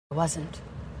It wasn't.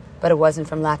 But it wasn't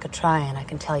from lack of trying, I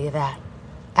can tell you that.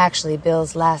 Actually,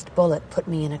 Bill's last bullet put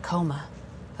me in a coma.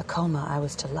 A coma I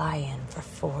was to lie in for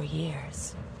 4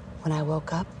 years. When I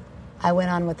woke up, I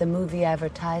went on what the movie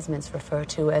advertisements refer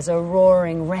to as a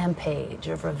roaring rampage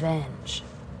of revenge.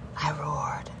 I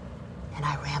roared, and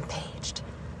I rampaged,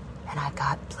 and I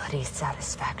got bloody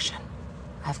satisfaction.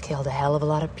 I've killed a hell of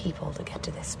a lot of people to get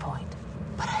to this point,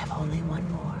 but I have only one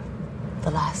more.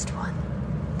 The last one.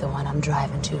 The one I'm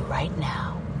driving to right now.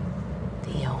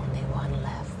 The only one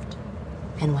left.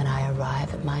 And when I arrive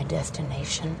at my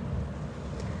destination,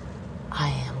 I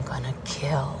am gonna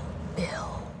kill Bill.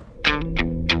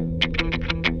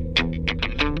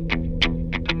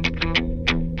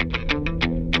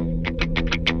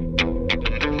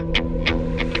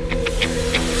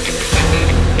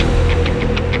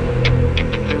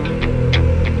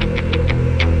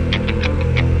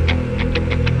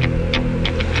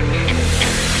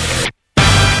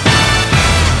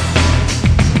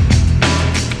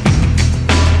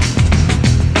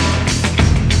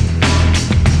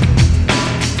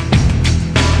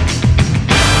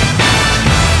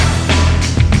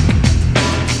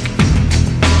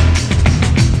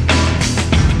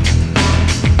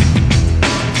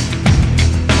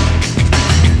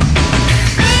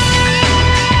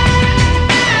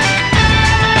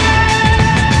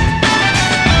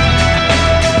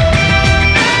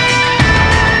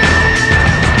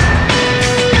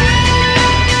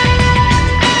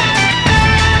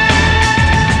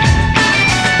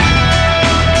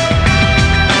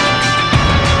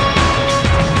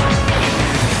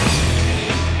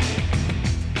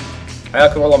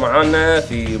 حياكم الله معانا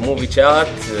في موفي شات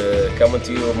كومنت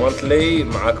يو مونثلي.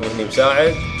 معاكم هني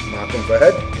مساعد، معاكم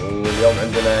فهد، واليوم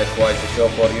عندنا كوايت شو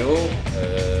فور يو.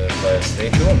 فستي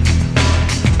تيوند.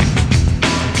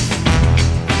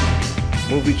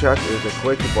 موفي شات is a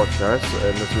Kuwaiti podcast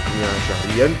نسلكم اياه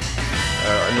شهريا.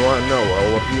 عنواننا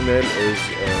او ايميل is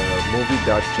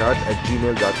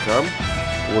movie.chat@gmail.com،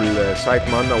 والسايت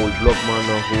مالنا والبلوج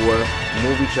مالنا هو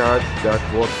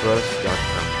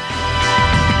moviechat.wordpress.com.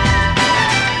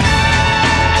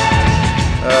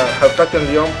 حلقتنا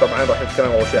اليوم طبعا راح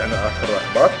نتكلم اول شيء عن اخر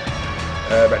الاخبار،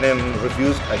 بعدين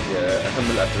ريفيوز حق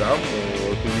اهم الافلام،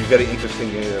 ويكون فيري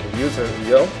انترستينج ريفيوز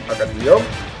اليوم حلقه اليوم.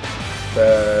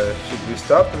 فشوف وي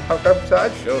ستارت الحلقه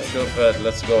مساعد. شوف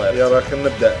ليتس جو. يلا خلينا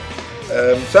نبدا.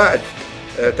 مساعد،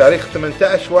 تاريخ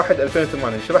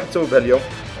 18/1/2008 ايش راح تسوي بهاليوم؟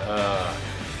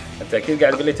 انت اكيد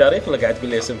قاعد تقول لي تاريخ ولا قاعد تقول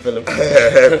لي اسم فيلم؟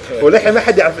 وللحين ما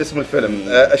حد يعرف اسم الفيلم.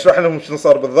 اشرح لهم شنو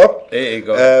صار بالضبط. اي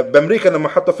بامريكا لما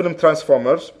حطوا فيلم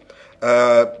ترانسفورمرز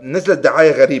نزلت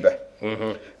دعايه غريبه.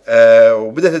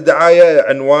 وبدت الدعايه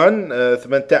عنوان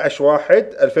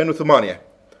 18/1/2008،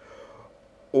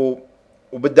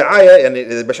 وبالدعايه يعني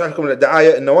اذا بشرح لكم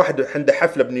الدعايه انه واحد عنده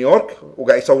حفله بنيويورك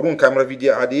وقاعد يصورون كاميرا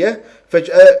فيديو عاديه،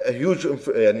 فجاه هيوج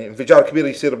يعني انفجار كبير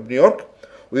يصير بنيويورك،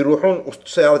 ويروحون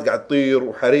والسيارات قاعد تطير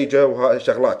وحريجه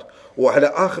وهالشغلات،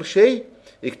 وعلى اخر شيء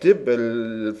يكتب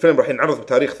الفيلم راح ينعرض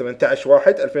بتاريخ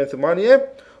 18/1/2008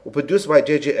 وبروديوس باي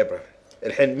جي ابراهام.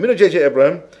 الحين منو جي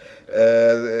ابراهام؟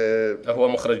 هو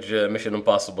مخرج ميشن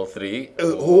امبوسيبل 3.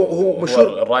 هو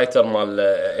مشهور الرايتر مال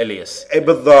الياس. اي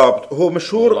بالضبط، هو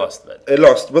مشهور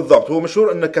لوست بالضبط. هو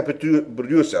مشهور انه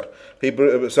كبروديوسر،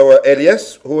 في سوى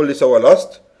الياس، هو اللي سوى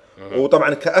لوست،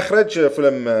 وطبعا كاخرج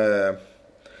فيلم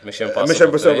ميشن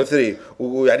امبوسيبل 3،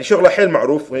 ويعني شغله حيل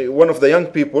معروف. one of the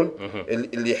young people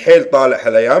اللي حيل طالع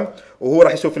هالايام، وهو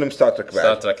راح يسوي فيلم ستار تريك بعد.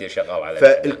 ستار تريك شغال عليه.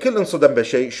 فالكل انصدم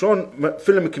بشيء، شلون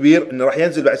فيلم كبير انه راح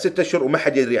ينزل بعد 6 أشهر وما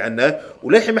حد يدري عنه،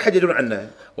 وللحين ما حد يدري عنه.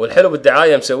 والحلو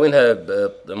بالدعايه مسوينها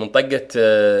منطقه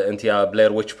انت يا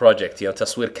بلاير ويتش بروجكت، يعني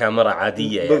تصوير كاميرا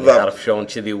عاديه، يعني تعرف شلون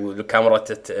كذي، والكاميرا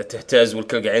تهتز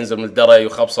والكل قاعد ينزل من الدرج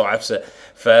وخبصه وعفسه.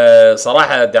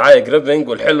 فصراحه دعايه جريبنج،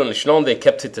 والحلو ان شلون they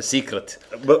kept it a secret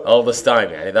all this time،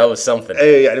 يعني that was something.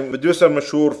 اي يعني بروديوسر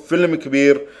مشهور، فيلم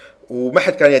كبير وما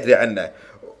حد كان يدري عنه.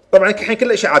 طبعا الحين كل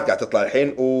الاشاعات قاعده تطلع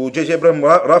الحين، وجي ابراهام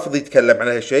رافض يتكلم عن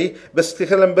هالشيء، بس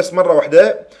تكلم بس مره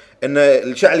واحده ان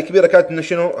الاشاعه الكبيره كانت انه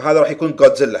شنو هذا راح يكون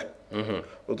جودزيلا.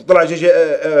 وطلع جي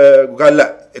وقال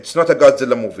لا اتس نوت ا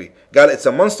جودزيلا موفي، قال اتس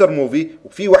ا مونستر موفي،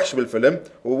 وفي وحش بالفيلم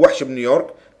ووحش بنيويورك،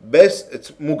 بس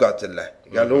مو جودزيلا.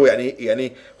 قال هو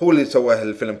يعني هو اللي سوى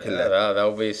الفيلم كله. that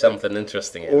will be something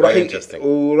interesting.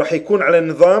 وراح يكون على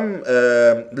نظام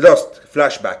لوست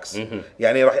فلاش باكس.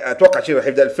 يعني راح اتوقع شيء راح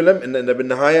يبدا الفيلم ان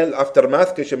بالنهايه الافتر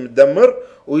ماث كل شيء متدمر،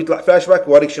 ويطلع فلاش باك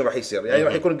ووريك شنو راح يصير. يعني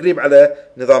راح يكون قريب على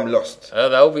نظام لوست.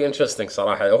 هذا will be interesting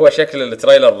صراحه. هو شكل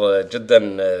التريلر جدا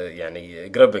يعني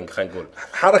جريبنج، خلينا نقول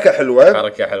حركه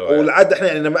حلوه. والعاده احنا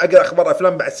يعني لما اقرا اخبار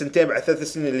افلام بعد 2 بعد 3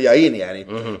 سنين اللي جايين، يعني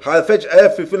هذا فجاه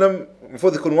في فيلم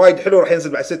المفروض يكون وايد حلو، راح ينزل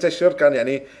بعد 6 أشهر. كان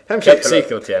يعني هم شيء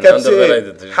سيكرت يعني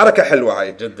حركه حلوه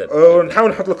هاي جدا. ونحاول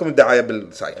نحط لكم الدعايه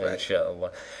بالسايت ان شاء الله.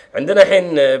 عندنا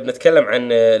الحين بنتكلم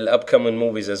عن الابكمن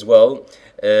موفيز از ويل.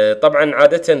 طبعا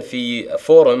عاده في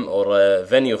فورم او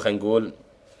فينيو خلينا نقول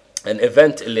ان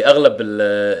ايفنت اللي اغلب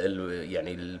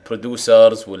يعني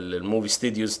البروديوسرز والموفي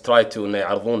ستوديوز تراي تو انه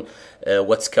يعرضون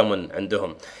واتس كومن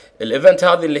عندهم. الايفنت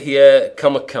هذه اللي هي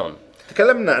كوميك كون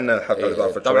تكلمنا عنه الحلقه اللي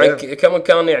طافت. طبعا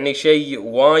كوميك كون يعني شيء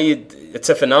وايد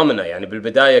اتس فينومينا. يعني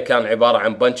بالبدايه كان عباره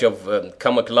عن bunch of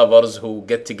comic lovers who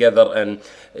get together and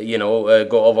you know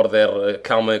go over their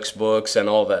comics books and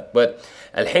all that, but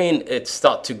الحين it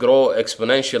start to grow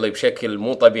exponentially بشكل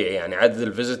مو طبيعي. يعني عدد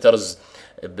الفيزيتورز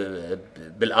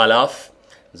بالالاف.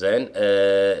 زين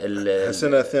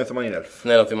السنه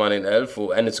 82,000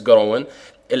 وان اتس جروين.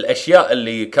 الاشياء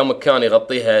اللي كوميك كان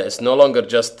يغطيها it's no longer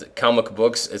just comic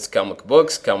books, it's comic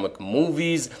books, comic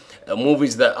movies,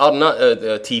 movies that are not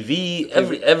TV,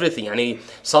 everything. يعني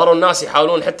صاروا الناس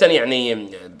يحاولون حتى يعني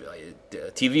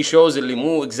TV shows اللي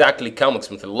مو exactly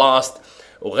comics مثل Lost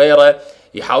وغيره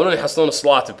يحاولون يحصلون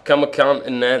صلات بكوميك كان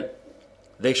انه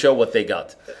they show what they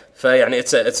got. فيعني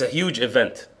it's a huge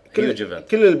event.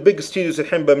 كل البيج ستوديوز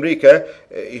الحين بامريكا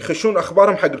يخشون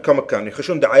اخبارهم حق الكوميك كان،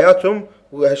 يخشون دعاياتهم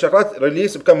وشغلات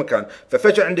ريليس بكوميك كان.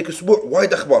 ففجاه عندك اسبوع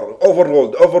وايد اخبار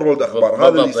اوفرولد اخبار. هذا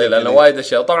اللي يصير لانه وايد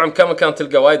اشياء. طبعا كوميك كان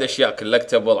تلقى وايد اشياء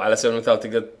كولكتبل. على سبيل المثال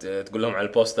تقدر تقول لهم على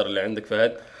البوستر اللي عندك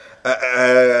فهد.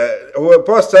 هو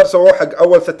بوستر سووه حق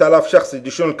اول 3000 شخص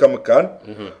يدشون الكوميك كان،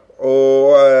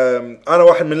 وانا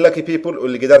واحد من لاكي بيبل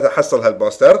واللي قدرت احصل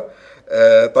هالبوستر.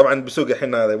 طبعا بسوق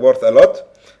الحين هذا وورث الوت.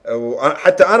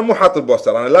 وحتى انا مو حاط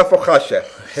البوستر، انا لافه خاشه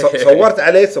صورت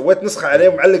عليه، سويت نسخه عليه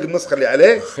ومعلق النسخه اللي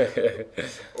عليه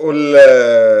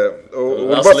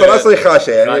والبوستر اصلي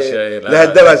خاشه يعني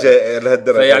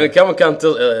لهالدرجه. يعني كم كان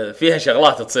فيها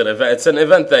شغلات تصير. اتس ان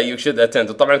ايفنت يو شود اتند.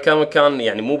 وطبعا كم كان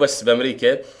يعني مو بس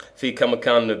بامريكا، في كم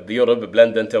كان بيوروب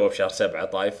بلندن تو بشهر 7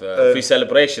 طايف. في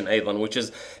سيلبريشن ايضا which is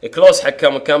close حق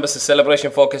كم كان، بس السيلبريشن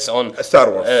فوكس اون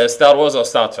ستار وورز او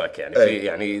ستار تريك. يعني في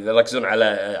يعني يركزون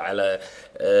على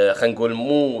خلينا نقول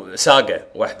مو ساقة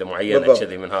واحدة معينة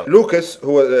كذي من هذا. لوكاس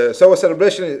هو سوى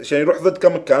سيلبريشن عشان يروح ضد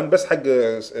كم كان بس حق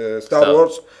ستار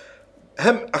وورز.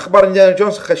 هم اخبار انديانا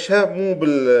جونز خشها مو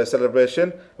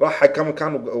بالسيلبريشن، راح حق كم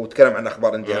كان وتكلم عن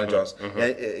اخبار انديانا جونز.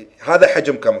 يعني هذا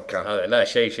حجم كم كان. هذا لا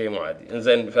شيء مو عادي.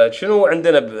 انزين فشنو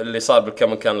عندنا اللي صار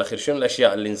بالكم كان الاخير؟ شنو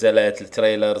الاشياء اللي نزلت؟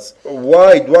 التريلرز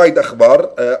وايد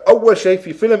اخبار. اول شيء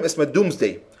في فيلم اسمه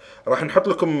دومزداي، راح نحط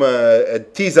لكم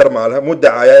التيزر مالها مو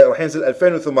دعايه، راح ينزل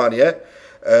 2008.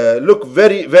 look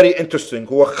very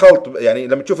interesting. هو خلط يعني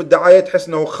لما تشوف الدعايه تحس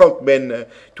انه هو خلط بين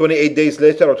 28 days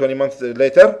later او 20 months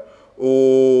later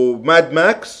وماد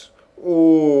ماكس،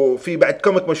 وفي بعد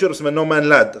كوميك مشهور اسمه نو مان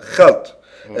لاند خلط.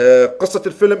 قصه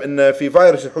الفيلم ان في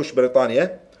فيروس يحوش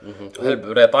بريطانيا.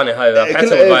 بريطانيا هاي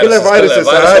كلها فيروس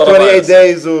 28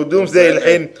 days ودومزداي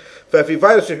الحين. ففي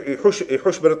فيروس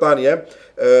يحوش بريطانيا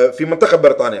في منطقه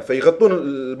بريطانيا، فيغطون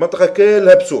المنطقه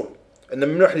كلها بسور ان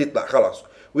ممنوع احد يطلع خلاص،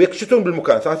 ويكشتون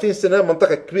بالمكان 30 سنه.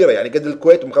 منطقه كبيره يعني قد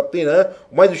الكويت ومغطينها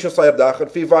وما يدري شو صاير داخل،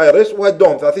 في فيروس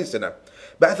وهالدوم 30 سنه.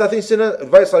 بعد 30 سنه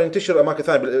الفيروس صار ينتشر اماكن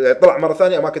ثانيه، طلع مره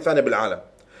ثانيه اماكن ثانيه بالعالم.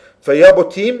 فيابو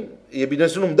تيم يبي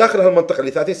ينزلونهم داخل هالمنطقه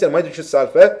اللي 30 سنه ما يدري شو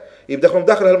السالفه، يدخلون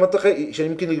داخل هالمنطقه عشان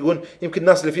يمكن يقولون يمكن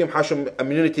الناس اللي فيهم حاشهم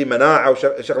اميونيتي مناعه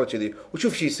وشغله كذي،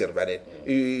 وشوف شو يصير بعدين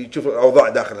يشوف الاوضاع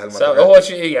داخل هالمنطقه. هو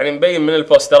شيء يعني مبين من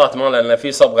البوسترات ماله انه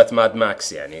في صبغه ماد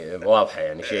ماكس يعني واضحه،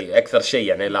 يعني شيء اكثر شيء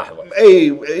يعني لاحظه.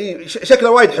 اي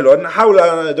شكله وايد حلو. انا احاول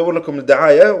ادور لكم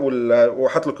الدعايه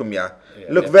واحط لكم اياه.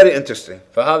 لوك فيري انترستينج.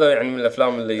 فهذا يعني من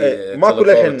الافلام اللي ماكو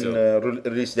للحين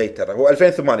ريليس ديت، هو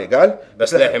 2008 قال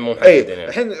بس للحين مو محددين. يعني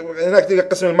الحين هناك تلقى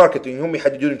قسم الماركتينج هم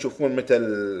يحددون يشوفون متى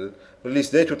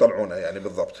الريليس ديت ويطلعونه يعني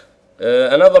بالضبط.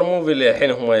 انذر موفي اللي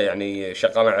الحين هم يعني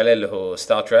شغالين عليه اللي هو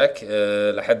ستار تريك.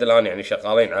 لحد الان يعني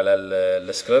شغالين على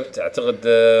السكريبت. اعتقد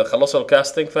خلصوا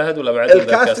الكاستنج فهد ولا بعد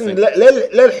الكاستنج؟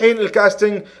 للحين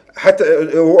الكاستنج حتى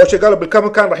هو قالوا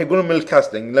بالكوميك كان راح يقولون من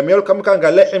الكاستنج. لما يقولوا الكوميك كان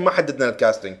قال للحين ما حددنا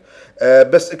الكاستنج.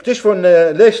 بس اكتشفوا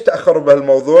ان ليش تاخروا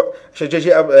بهالموضوع عشان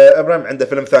جي ابراهيم عنده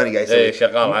فيلم ثاني قاعد يسوي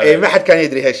شغال عليه. ما حد كان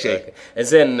يدري هالشيء.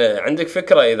 زين عندك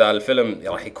فكره اذا الفيلم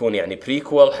راح يكون يعني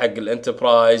بريكوال حق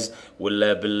الانتربرايز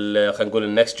ولا خلينا نقول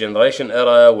النكست جنريشن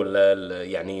ايرا ولا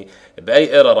يعني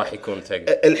باي ايرا راح يكون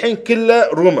الحين كله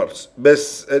رومرز،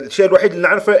 بس الشيء الوحيد اللي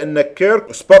نعرفه ان كيرك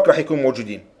وسبوك راح يكونوا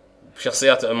موجودين.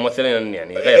 شخصيات ممثلين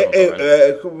يعني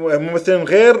غير ممثلين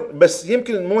غير، بس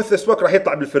يمكن الممثل سبوك راح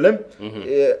يطلع بالفيلم.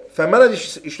 فما ندري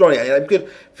شلون يعني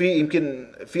يمكن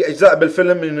في اجزاء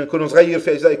بالفيلم انه يكون صغير،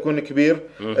 في اجزاء يكون كبير.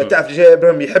 تعرف جي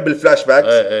ابراهيم يحب الفلاش باك،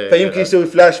 فيمكن يسوي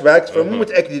فلاش باك، فمو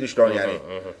متاكدين شلون يعني.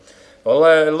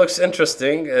 والله looks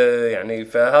interesting. يعني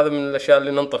فهذا من الاشياء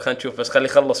اللي ننطر خلينا نشوف، بس خلي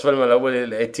يخلص فيلم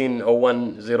الاول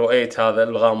 180108 هذا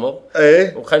الغامض،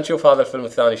 ايه وخلينا نشوف هذا الفيلم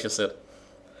الثاني شو يصير.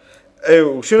 ايه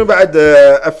وشنو بعد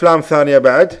افلام ثانيه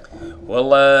بعد؟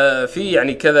 والله في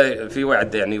يعني كذا في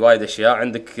وعد يعني وايد اشياء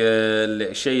عندك.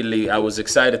 الشيء اللي I was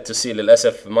excited to see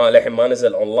للاسف ما للحين ما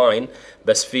نزل اونلاين،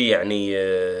 بس في يعني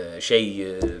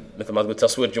شيء مثل ما تقول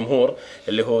تصوير جمهور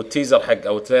اللي هو تيزر حق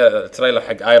او تريلر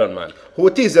حق ايرون مان. هو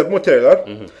تيزر مو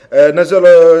تريلر.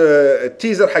 نزلوا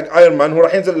تيزر حق ايرون مان، هو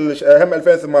راح ينزل هم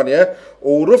 2008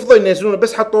 ورفضوا ينزلونه،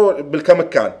 بس حطوه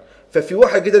بالكاميكان. ففي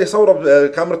واحد قدر يصوره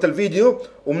بكاميرا الفيديو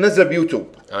ومنزله بيوتيوب،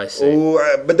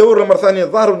 وبدور له مره ثانيه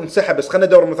الظاهر وانسحب، بس خلنا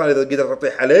ندور مره ثانيه اذا قدرت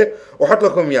اطيح عليه واحط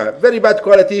لكم اياه. فيري باد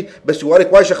كواليتي، بس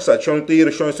يوريك وايد شخصيات شلون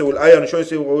يطير، شلون يسوي الايرون، شلون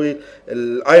يسوي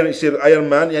الايرون يصير ايرون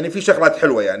مان. يعني في شغلات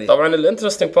حلوه يعني. طبعا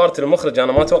الانترستينج بارت المخرج،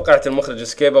 انا ما توقعت المخرج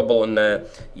سكيبل انه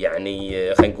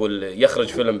يعني خلينا نقول يخرج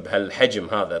فيلم بهالحجم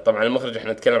هذا. طبعا المخرج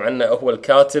احنا نتكلم عنه هو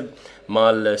الكاتب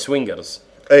مال سوينجرز،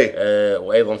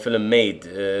 وايضا فيلم ميد.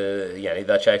 يعني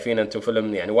اذا شايفين انتم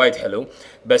فيلم يعني وايد حلو،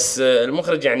 بس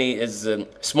المخرج يعني از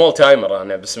سمول تايمر.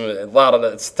 انا بس الظاهر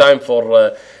اتس تايم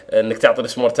فور انك تعطي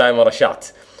السمول تايمر شات.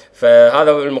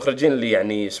 فهذا المخرجين اللي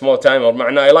يعني سمول تايمر، مع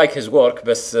انه اي لايك هيز ورك،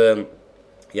 بس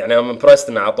يعني ام امبرست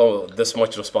انه عطوه this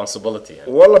much responsibility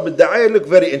يعني. والله بالدعايه لوك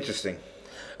فيري انترستينج.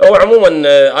 هو عموما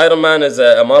ايرون مان از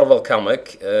مارفل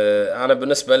كوميك. انا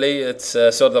بالنسبه لي اتس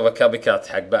سورت اوف كابي كات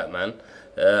حق باتمان.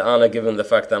 انا given the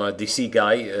fact انا دي سي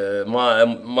جاي،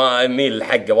 ما اميل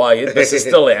حقه وايد، بس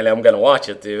still يعني I'm gonna watch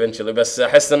it eventually. بس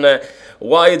احس انه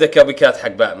وايد كوبي كات حق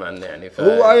باتمان يعني.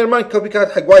 هو ايرون مان كوبي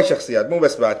كات حق وايد شخصيات مو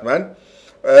بس باتمان.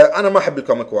 انا ما احب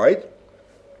الكوميك وايد،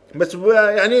 بس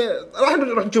يعني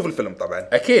راح نشوف الفيلم طبعا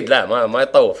اكيد. لا ما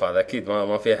يطوف هذا اكيد،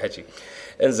 ما فيها حكي.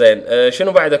 انزين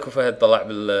شنو بعد اكو فهد طلع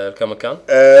بالكاميكان؟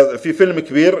 في فيلم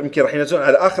كبير يمكن راح ينزلون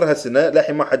على اخر هالسنه،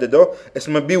 للحين ما حددوه،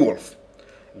 اسمه بي وولف.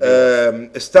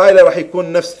 ستايله راح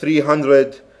يكون نفس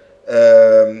 300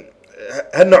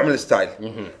 هالنوع من الستايل.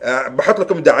 بحط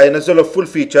لكم دعايه، نزلوا فول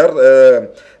فيتشر.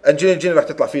 انجلينا جولي راح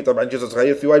تطلع فيه طبعا جزء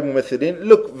صغير، في وايد ممثلين.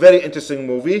 لوك فيري انترستينج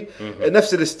موفي،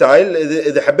 نفس الستايل.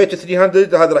 اذا حبيتوا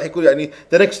 300 هذا راح يكون يعني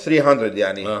ذا نكست 300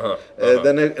 يعني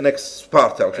ذا نكست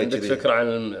سبارتا او شيء كذي. عندك فكره عن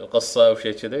القصه او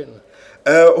شيء كذي؟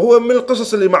 هو من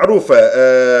القصص اللي معروفه،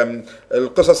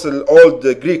 القصص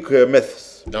الاولد جريك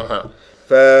ميثس.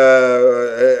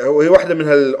 فهي واحدة من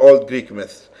هالأولد جريك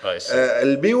ميث.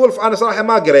 البي وولف أنا صراحة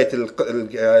ما قريت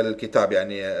الكتاب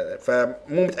يعني، فمو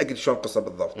متأكد شلون القصة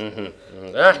بالضبط.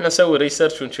 احنا نسوي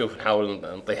ريسيرش ونشوف، نحاول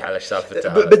نطيح على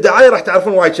السالفة. بالدعاية راح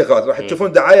تعرفون وايد شغلات، راح تشوفون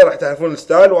الدعاية راح تعرفون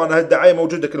الستايل، وأنا هالدعاية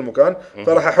موجودة كل مكان،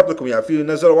 فراح أحط لكم يعني في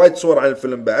نزلوا وايد صور عن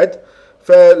الفيلم بعد.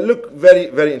 فلوك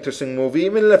فيري انترستينج موفي،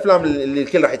 من الأفلام اللي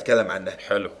الكل راح يتكلم عنه.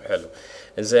 حلو.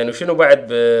 زين وشنو بعد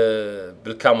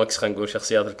بالكوميكس؟ خلينا نقول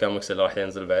شخصيات الكوميكس اللي راح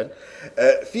ينزل بعد.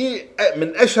 في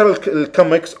من اشهر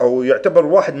الكوميكس او يعتبر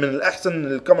واحد من الاحسن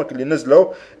الكوميك اللي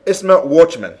نزلوا، اسمه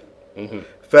واتشمان.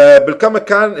 فبالكوميك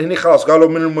كان هني خلاص قالوا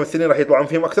من الممثلين راح يطلعون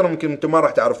فيهم اكثر، ممكن انتم ما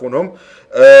راح تعرفونهم.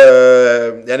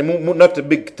 يعني مو نوت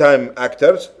بيج تايم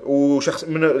اكترز، وشخص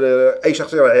من اي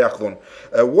شخصيه راح ياخذون.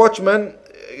 واتشمان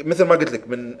مثل ما قلت لك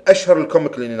من اشهر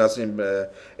الكوميك اللي نازلين،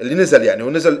 اللي نزل يعني،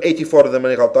 ونزل 84 اذا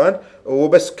ماني غلطان، هو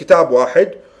بس كتاب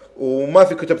واحد وما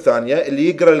في كتب ثانيه. اللي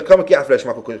يقرا الكوميك يعرف ليش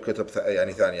ماكو كتب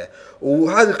يعني ثانيه.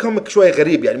 وهذا الكوميك شوي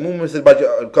غريب يعني، مو مثل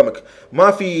باقي الكوميك،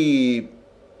 ما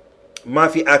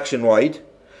في اكشن وايد،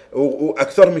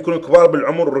 واكثرهم يكونوا كبار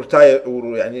بالعمر ورتاير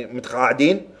ويعني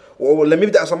متقاعدين، ولما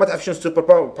يبدا اصلا ما تعرف شنو السوبر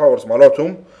باورز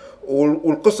مالتهم.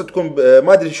 والقصه تكون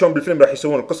ما ادري شلون بالفيلم راح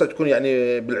يسوون القصه، تكون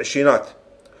يعني بالعشرينات،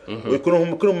 ويكونوا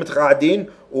هم كلهم متقاعدين،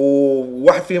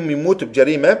 وواحد فيهم يموت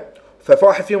بجريمه،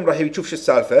 فواحد فيهم راح يشوف شو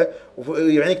السالفه،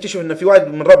 يعني يكتشف انه في واحد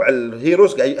من ربع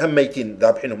الهيروز قاعد هم ميتين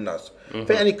ذابحينهم ناس.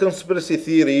 فيعني كونسبيرسي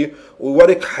ثيوري،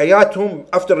 ويوريك حياتهم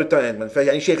افتر ريتايرمنت.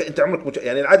 فيعني شيء انت عمرك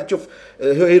يعني العاده تشوف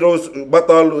هيروز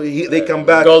بطل ذي كم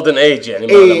باك جولدن ايج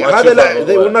يعني، ما هذا لا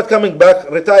ذي ويل نوت كامينج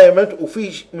باك ريتايرمنت،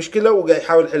 وفي مشكله وقاعد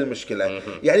يحاول يحل المشكله.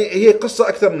 يعني هي قصه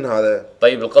اكثر من هذا.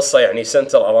 طيب القصه يعني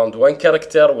سنتر اراوند وان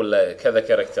كاركتر ولا كذا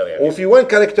كاركتر يعني؟ وفي وان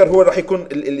كاركتر هو راح يكون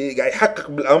اللي قاعد يحقق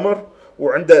بالامر،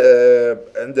 وعنده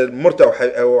عنده مرته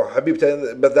او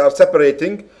حبيبته بدار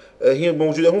سيبريتنج، هي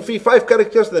موجوده. هم في 5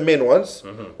 كاركترز ذا مين وانز،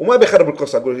 وما بيخرب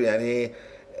القصه اقول يعني،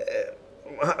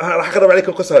 راح اخرب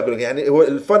عليكم القصه اقول يعني هو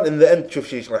الفن ان ذا اند، تشوف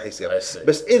شيء راح يصير.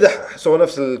 بس اذا سووا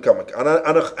نفس الكوميك،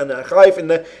 انا خايف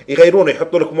انه يغيرونه،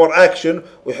 يحطوا لك مور اكشن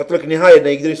ويحط لك نهايه انه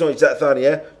يقدر يسوي اجزاء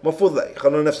ثانيه. المفروض لا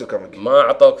يخلون نفس الكوميك. ما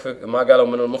اعطوك ما قالوا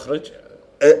من المخرج؟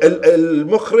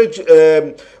 المخرج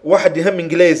واحد يهم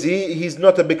انجليزي، هيز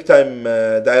نوت ا بيج تايم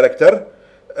دايركتور.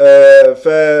 ف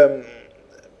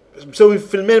مسوي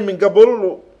فيلمين من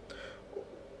قبل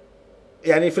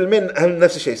يعني فيلمين هم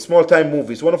نفس الشيء سمول تايم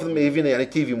موفيز one of them even يعني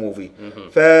تي في موفي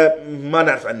فما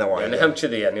نعرف عنه وايد يعني هم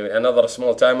كذي يعني another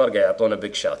small timer قاعد يعطونا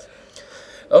big shot.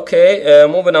 اوكي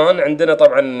موفين اون. عندنا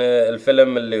طبعا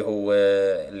الفيلم اللي هو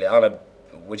اللي انا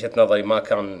وجهة نظري ما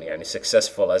كان يعني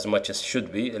successful as much as should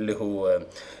be اللي هو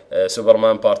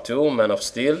سوبرمان بارت 2 مان اوف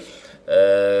ستيل.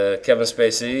 كيفن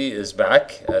سبيسي is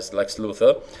back as Lex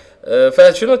Luthor.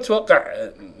 فشنو تتوقع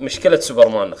مشكلة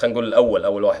سوبرمان؟ خلينا نقول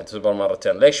اول واحد سوبرمان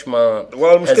ريتيرن ليش ما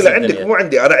والله المشكلة عندك مو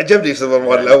عندي انا عجبني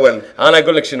سوبرمان الأول. انا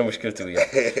اقول لك شنو مشكلته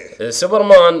وياه.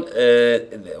 سوبرمان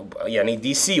يعني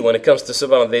دي سي when it comes to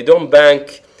Superman they don't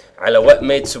bank على what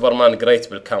made Superman great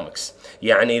بالكوميكس.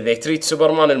 يعني they treat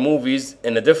Superman in movies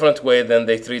in a different way than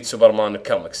they treat Superman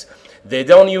in comics. They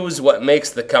don't use what makes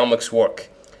the comics work.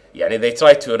 يعني they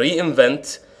try to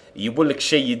reinvent يقول لك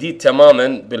شيء جديد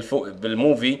تماما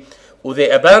بالموفي و they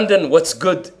abandon what's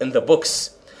good in the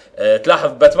books.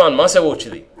 تلاحظ باتمان ما سووا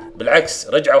كذي بالعكس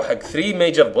رجعوا حق 3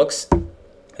 major books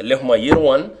اللي هم Year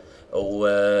 1 و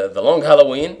The Long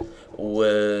Halloween و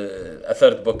a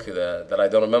third book that I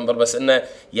don't remember بس إنه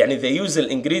يعني they use the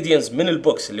ingredients من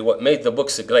البوكس اللي what made the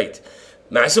books great.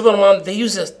 مع سوبرمان they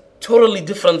use a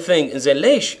totally different thing. إنزين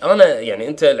ليش أنا يعني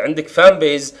أنت عندك fan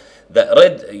base that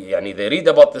read يعني they read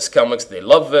about this comics they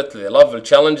love it they love the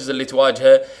challenges اللي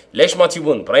تواجهه. ليش ما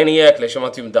تجيبون برينياك؟ ليش ما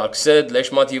تجيبون دارك سيد؟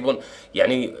 ليش ما تجيبون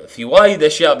يعني في وايد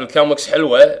أشياء بالكوميكس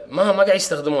حلوة ما قاعد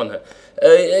يستخدمونها.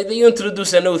 they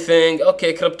introduce a new thing okay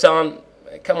كريبتون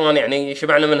كمان يعني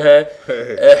شبعنا منها.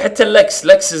 حتى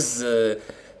Lex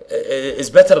is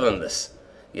better than this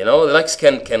you know. Lex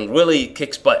can really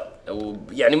kicks butt.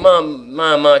 يعني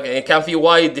ما كان في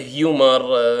وايد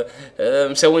هيومر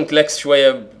مسوين لكس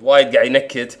شويه وايد قاعد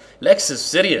ينكت. لكس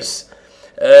سيريس.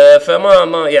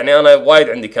 فما يعني انا وايد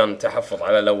عندي كان تحفظ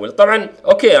على الاول. طبعا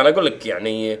اوكي انا اقول لك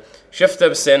يعني شفته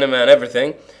بالسينما and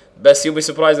everything بس you'll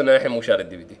be surprised انه الحين مو شاري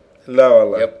الدي في دي. لا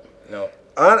والله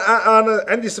no. انا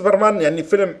عندي سوبرمان يعني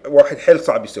فيلم واحد حيل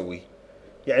صعب يسويه.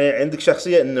 يعني عندك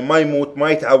شخصية إنه ما يموت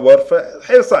ما يتعور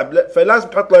فحيل صعب فلازم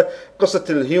تحط له قصة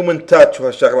الهيومن تاتش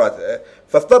وهالشغلات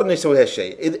فاضطر إنه يسوي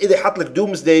هالشيء. إذا حط لك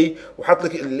دومز داي وحط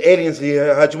لك الالينز اللي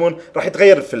يهاجمون راح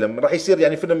يتغير الفيلم راح يصير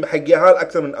يعني فيلم حق ياهال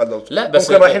أكثر من أدلت. لا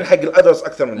بس ممكن رايحين حق الأدلت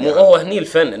أكثر من مو هو هني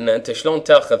الفن إن أنت شلون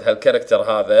تأخذ هالكاركتر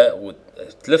هذا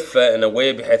وتلفه إنه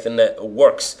واي بحيث إنه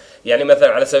works. يعني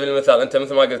مثلا على سبيل المثال أنت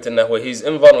مثل ما قلت إنه هو he's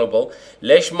invulnerable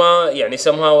ليش ما يعني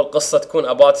somehow القصة تكون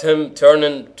about him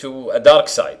turning to a dark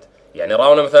side. يعني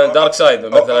راونا مثلا دارك سايد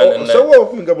مثلا انه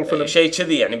سووا من قبل فيلم شيء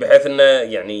كذي يعني بحيث انه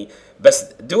يعني بس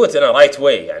do it in a right way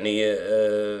يعني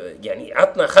يعني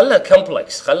عطنا خلى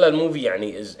كومبلكس خلى الموفي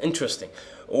يعني is interesting.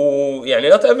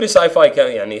 ويعني not every sci-fi can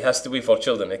يعني has to be for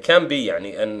children it can be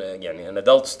يعني an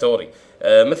adult story.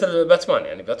 مثل باتمان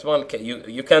يعني باتمان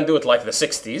you can do it like the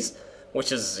 60s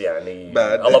which is يعني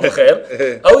الله بالخير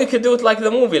او you can do it like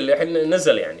the movie اللي الحين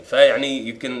نزل يعني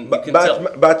فيعني you can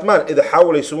باتمان اذا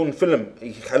حاولوا يسوون فيلم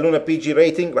يخلونه بي جي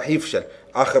ريتنج راح يفشل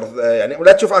اخر يعني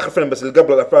لا تشوف اخر فيلم بس اللي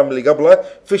قبله الافلام اللي قبله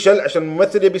فشل عشان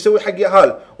الممثل يبي يسوي حق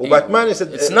ياهال وباتمان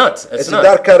it's not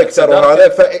دارك كاركتر وهذا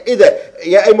فاذا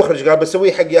يا اي مخرج قال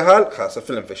بسويه حق ياهال خلاص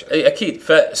الفيلم فشل. اي اكيد.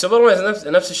 فسوبرمان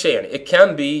نفس الشيء يعني it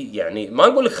can be يعني ما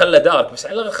نقول لك خلى دارك بس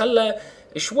على الاقل خلى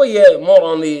شويه مور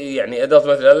اون يعني ادلت.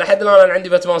 مثلا لحد الان انا عندي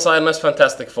باتمان صاير نفس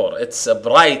فانتاستيك فور اتس ا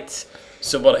برايت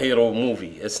سوبر هيرو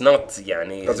موفي اتس نوت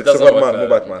يعني سوبرمان مو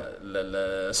باتمان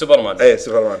سوبرمان اي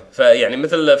سوبرمان فيعني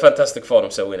مثل فانتاستيك فور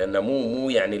مسوين انه مو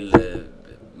يعني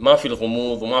ما في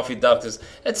الغموض وما في الداركنس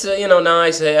اتس يو نو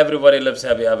نايس everybody lives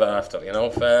happy ever after you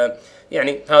know. ف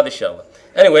يعني هذه الشغله.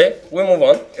 anyway we move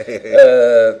on.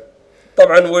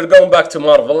 طبعا we're going back to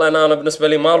Marvel and أنا بالنسبة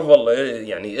لي Marvel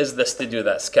يعني is the studio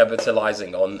that's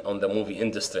capitalizing on the movie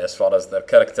industry as far as their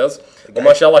characters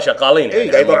وما شاء الله شغالين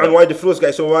يعني قاعد يطلعون وايد فلوس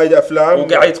قاعد يسوون وايد أفلام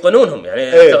وقاعد يتقنونهم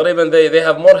يعني تقريبا they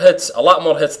have more hits a lot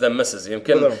more hits than misses.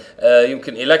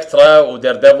 يمكن إلكترا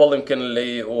ودير ديفل يمكن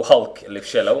اللي وهالك اللي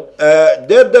فشلوا.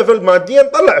 دير ديفل ماديا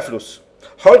طلع فلوس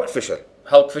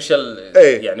هالك فشل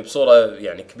يعني بصورة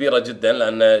يعني كبيرة جدا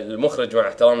لأن المخرج مع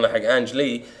احترامنا حق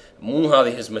أنجلي مو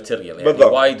هذه his material يعني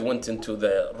وايد went into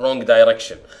the wrong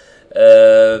direction.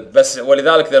 بس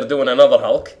ولذلك they're doing another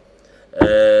Hulk.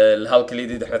 الهالك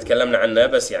الجديد احنا تكلمنا عنه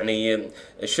بس يعني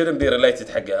shouldn't be related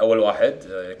حق أول واحد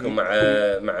يكون مع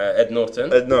إد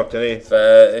نورتن إيه ف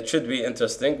it should be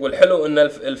interesting. والحلو إن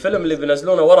الفيلم اللي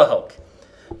بينزلونه ورا هالك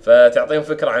فتعطيهم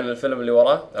فكره عن الفيلم اللي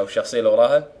وراه او الشخصيه اللي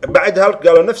وراها. بعد هالك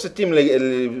قالوا نفس التيم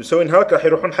اللي مسوين هالك راح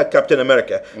يروحون حق كابتن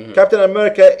امريكا. كابتن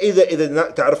امريكا اذا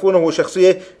تعرفونه هو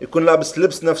شخصيه يكون لابس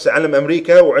لبس نفس علم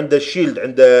امريكا وعنده شيلد،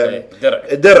 عنده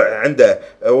درع عنده،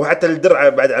 وحتى الدرع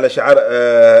بعد على شعار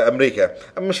امريكا.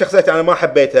 اما الشخصيات انا ما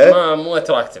حبيتها، مو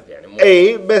اتراكتيف يعني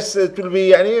اي بس تبي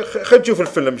يعني خلينا نشوف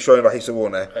الفيلم شلون راح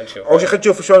يسوونه. اول شيء خلينا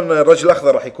نشوف شلون الرجل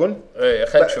الاخضر راح يكون. اي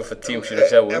خلينا نشوف التيم شنو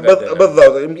يسوي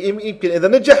بالضبط. يمكن اذا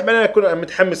نجح بعدين اكون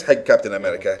متحمس حق كابتن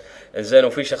امريكا. زين.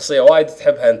 وفي شخصيه وايد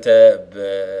تحبها انت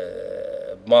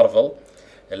بمارفل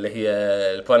اللي هي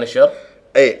البانشر.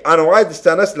 اي انا وايد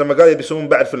استانست لما قالوا يسوون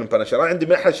بعد فيلم بانشر. انا عندي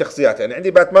من احد الشخصيات، يعني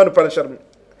عندي باتمان وبانشر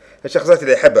الشخصيات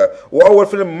اللي احبها. واول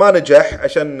فيلم ما نجح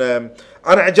عشان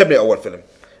انا عجبني اول فيلم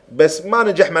بس ما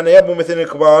نجح، مع انه يابو ممثلين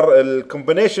كبار،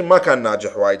 الكومبينيشن ما كان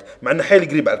ناجح وايد، مع انه حيل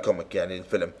قريب على الكوميك يعني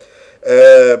الفيلم.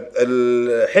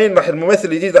 الحين راح الممثل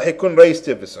الجديد راح يكون راي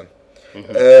ستيفنسون.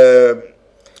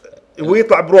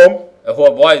 ويطلع بروم،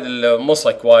 هو بوايد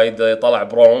المصك وايد طلع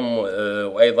بروم،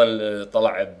 وايضا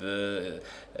طلع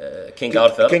كينج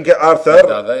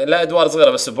ارثر. لا ادوار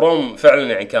صغيره بس بروم فعلا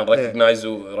يعني كان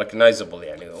ريكوجنايزبل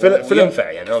يعني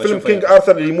ينفع يعني. فيلم كينج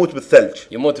ارثر اللي يموت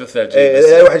بالثلج.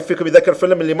 اي واحد فيكم يذكر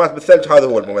فيلم اللي مات بالثلج هذا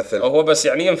هو الممثل. هو بس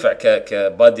يعني ينفع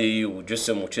كبادي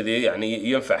وجسم وكذي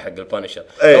يعني ينفع حق البانشر.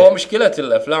 هو مشكله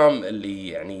الافلام اللي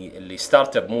يعني اللي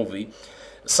ستارت اب موفي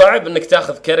صعب انك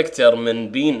تاخذ كاركتر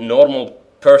من بين نورمال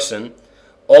بيرسون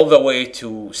all the way to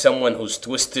someone who's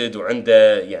twisted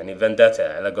وعنده يعني فنداتا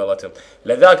على قولتهم.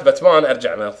 لذلك باتمان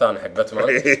ارجع من ثاني حق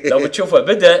باتمان لو بتشوفه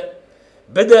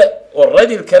بدأ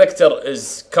already الكاركتر is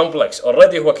complex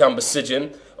already. هو كان بالسجن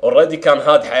already، كان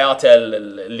هاد حياته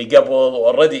اللي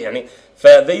قبل already يعني.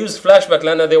 they use flashback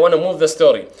لأنه they want to move the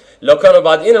story. لو كانوا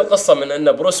بادئين القصة من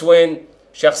أن بروس وين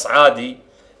شخص عادي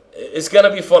it's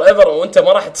gonna be forever وانت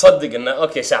ما راح تصدق انه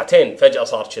اوكي ساعتين فجأة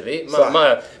صار كذي.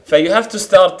 ما you have to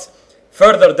start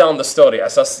further down the story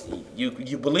اساس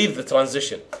you believe the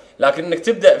transition. لكن انك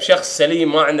تبدا بشخص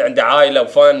سليم ما عنده عائله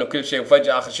وفان وكل شيء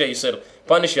وفجاه اخر شيء يصير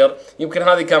بانشر، يمكن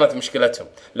هذه كانت مشكلتهم.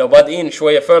 لو بادئين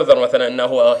شويه further مثلا انه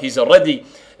هو he's already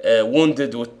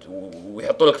wounded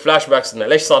ويحطوا لك فلاش باكس انه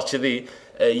ليش صار كذي،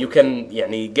 you can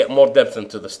يعني get more depth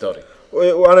into the story.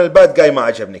 وانا الباد جاي ما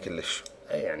عجبني كلش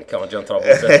يعني كمان جون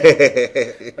ترافولتا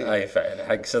اي فعلا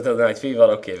حق ساتردي نايت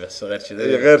فيفر اوكي، بس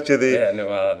غير كذي يعني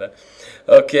ما هذا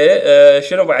اوكي.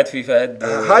 شنو بعد في فهد؟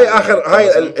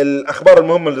 هاي الاخبار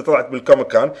المهمه اللي طلعت بالكوميك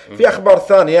كان في اخبار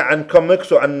ثانيه عن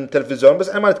كوميكس وعن تلفزيون، بس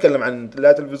احنا ما نتكلم عن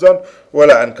لا تلفزيون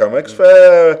ولا عن كوميكس.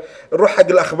 فنروح حق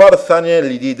الاخبار الثانيه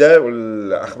الجديده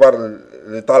والاخبار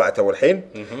اللي طالعت اول حين.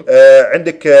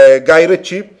 عندك جاي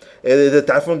ريتشي. إذا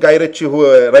تعرفون جاي ريتشي هو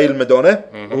راي المادونا،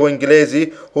 هو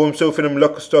إنجليزي، هو مسوي فيلم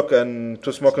لوك ستوك أند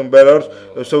تو سموكينج بيرلز،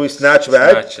 ويسوي سناتش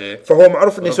بعد. فهو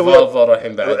معروف إنه يسوي ريفولفر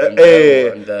الحين بعد عند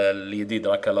الجديد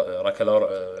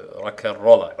راكر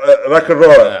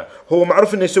رولا. هو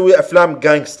معروف إنه يسوي أفلام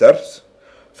جانجسترز،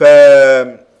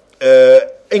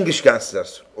 انجلش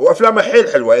جانجسترز، وافلامه حيل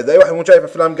حلوه. اذا اي واحد مو شايف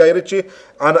افلام جاي ريتشي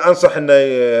انا انصح انه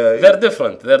they're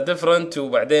different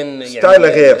وبعدين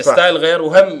يعني ستايل غير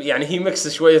وهم يعني هي ميكس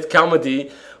شويه كوميدي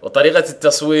وطريقه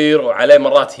التصوير، وعليه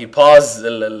مرات هي باز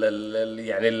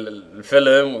يعني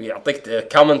الفيلم ويعطيك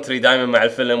كومنتري دائما مع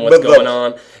الفيلم what's going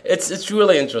on. it's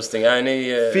really interesting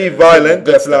يعني في فايلنت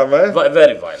افلامه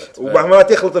very violent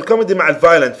وبعض يخلط الكوميدي مع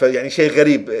الفايلنت، فيعني شيء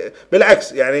غريب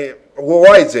بالعكس. يعني هو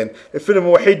وايد زين. الفيلم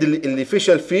الوحيد اللي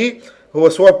فشل فيه هو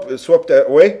سوابت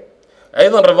اواي.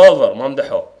 ايضا ريفولفر ما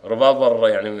مدحوه. ريفولفر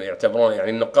يعني يعتبرون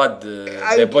يعني النقاد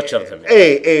زي بوتشرتهم يعني.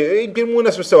 اي يمكن مو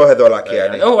نفس مستوى هذولاك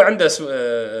يعني هو عنده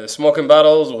سموكينج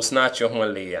بارلز وسناتش هم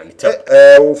اللي يعني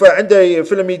وعنده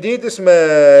فيلم جديد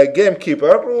اسمه جيم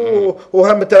كيبر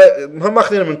وهم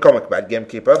ماخذينه من كوميك بعد جيم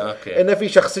كيبر. انه في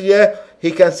شخصيه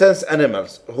هي كان سنس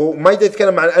انيمالز، هو ما يقدر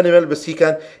يتكلم عن الانيمال بس هي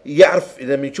كان يعرف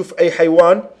لما يشوف اي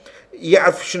حيوان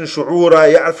يعرف شنو شعوره،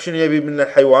 يعرف شنو يبي من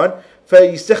الحيوان،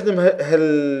 فيستخدم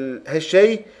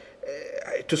هالشيء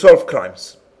to solve crimes.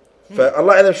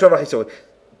 فالله أعلم شلون راح يسوي.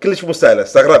 كلش مسائل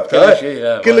استغربت.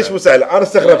 كلش مسائل انا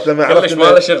استغربت لما عرفت كلش ما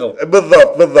له شغل.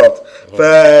 بالضبط.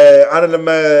 فانا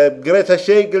لما قريت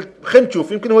هالشيء قلت خلينا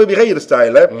نشوف يمكن هو بيغير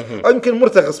ستايله او يمكن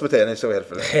مرتخص متى يعني يسوي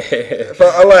هالفيلم.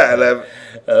 فالله يعلم.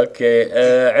 اوكي.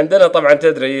 عندنا طبعا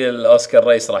تدري الاوسكار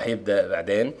ريس راح يبدا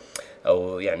بعدين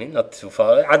او يعني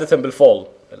عاده بالفول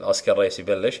الأوسكار ريس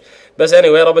يبلش. بس anyway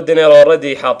روبرت دينيرو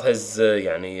already حاط his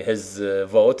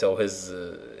vote أو his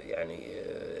يعني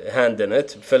hand in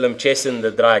it بفيلم Chasing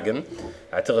the Dragon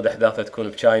اعتقد احداثها تكون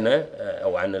بتشاينا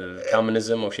او عن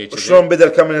الكامونيزم او شيء كذي. شلون بدا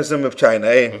الكامونيزم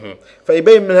بتشاينا اي.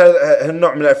 فيبين من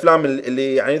هالنوع من الافلام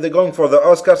اللي يعني ذا جوينج فور ذا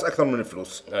اوسكارز اكثر من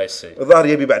الفلوس. اي سي. الظاهر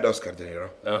يبي بعد اوسكار دينيرو.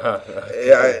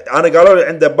 يعني انا قالوا لي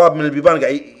عنده باب من البيبان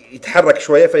قاعد يتحرك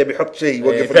شويه فيبي يحط شيء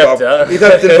يوقف الباب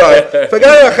يثبت الباب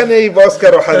فقال يا خلني يجيب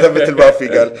اوسكار وحثبت الباب فيه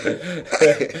قال.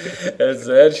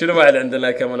 زين شنو بعد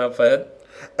عندنا كمان فهد؟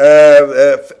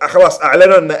 خلاص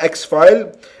اعلنوا ان اكس فايل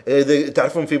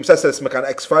تعرفون في مسلسل اسمه كان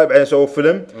اكس فايل بعدين سووا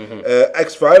فيلم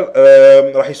اكس فايل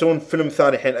راح يسوون فيلم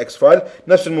ثاني الحين اكس فايل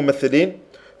نفس الممثلين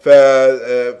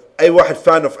فاي واحد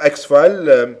فان اوف اكس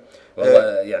فايل والله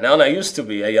يعني انا used to be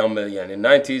ايام يعني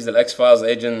الناينتيز الاكس فايلز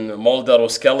ايجن مولدر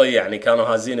وسكالي يعني كانوا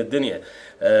هازين الدنيا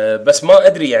بس ما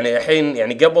ادري يعني الحين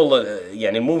يعني قبل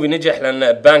يعني الموفي نجح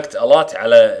لان بانكت الات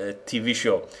على التي في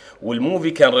شو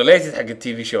والموفي كان ريليتد حق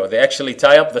التي في شو they actually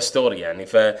tie up the story يعني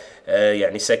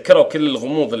يعني سكروا كل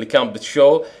الغموض اللي كان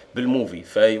بالشو بالموفي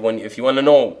if you want to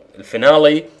know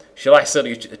الفينالي شو راح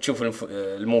يصير تشوف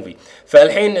الموفي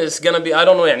فالحين it's gonna be I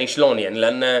don't know يعني شلون يعني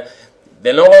لان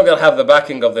they no longer have the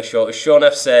backing of the show الشو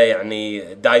نفسه يعني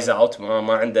dies out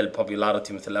ما عنده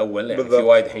الpopularity مثل الأول يعني في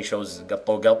وايد الحين shows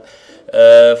قطوا قط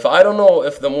ف I don't know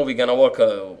if the movie gonna work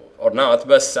or not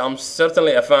بس I'm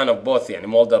certainly a fan of both يعني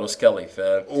مولدر وسكالي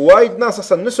وايد ناس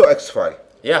أصلا نسوا إكس فايل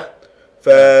yeah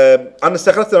فأنا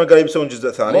استغربت لما قالوا يسوون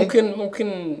جزء ثاني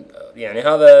ممكن يعني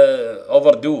هذا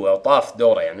overdue أو طاف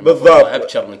دوره يعني بالضبط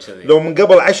أبشر من كذي لو من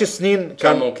قبل 10 سنين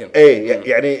كان ممكن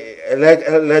يعني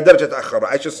لهالدرجة تأخر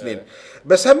 10 سنين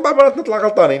بس هم بعض مرات نطلع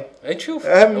غلطانين نشوف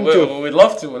نشوف we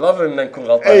love إن نكون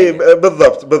غلطانين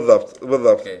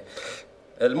بالضبط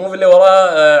الموفي اللي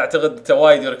وراه اعتقد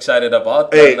وايد يور اكسايتد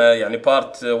اباوت يعني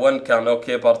بارت 1 كان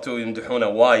اوكي بارت 2 يمدحونه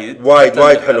وايد حلو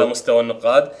على مستوى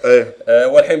النقاد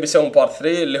والحين بيسوون بارت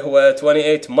 3 اللي هو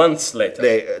 28 months later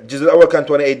الجزء الاول كان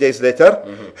 28 days later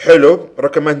حلو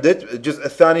recommended الجزء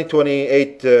الثاني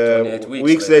 28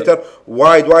 weeks later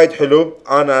وايد حلو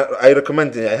انا اي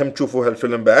ريكومند يعني هم تشوفوا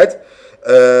هالفيلم بعد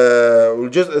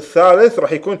والجزء الثالث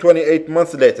راح يكون 28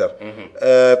 months later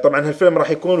طبعا هالفيلم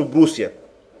راح يكون بروسيا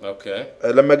اوكي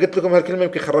لما قلت لكم هالكلمه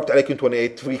يمكن خربت عليكم 28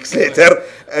 ويكس ليتر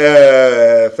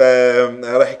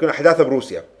فراح يكون احداثه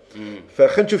بروسيا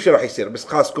فخلينا نشوف شو راح يصير بس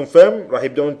خلاص كونفيرم راح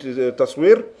يبدون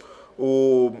تصوير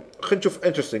وخلينا نشوف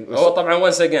interesting هو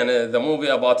طبعا once again the movie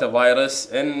about a virus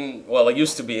in well it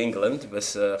used to be England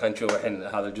بس خلينا نشوف الحين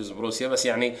هذا الجزء بروسيا بس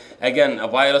يعني again a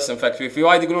virus in fact في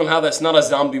وايد يقولون هذا it's not a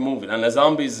zombie movie لأن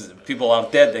zombies people are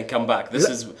dead and come back this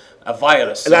is a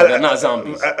virus they're not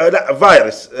zombies لا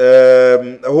فيروس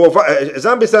هو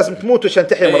زامبيز لازم تموت عشان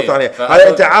تحيا مرة ثانية هذا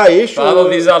أنت عايش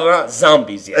these are not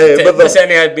zombies يعني بس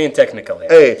يعني being technical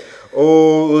يعني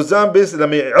وزامبيز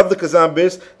لما يعضك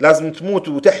زامبيز لازم تموت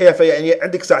وتحيا فيعني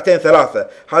عندك ساعتين ثلاثة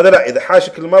هذا لا إذا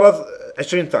حاشك المرض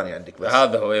 20 ثانية عندك بس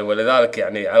هذا هو ولذلك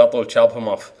يعني على طول شابهم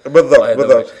اوف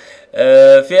بالضبط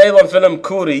في أيضا فيلم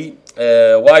كوري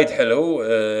وايد حلو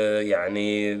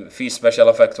يعني في سبيشال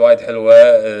افكت وايد حلوة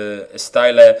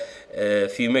ستايله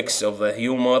في ميكس اوف ذا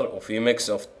هيومر وفي ميكس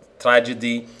اوف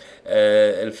تراجيدي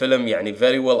الفيلم يعني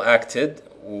very well acted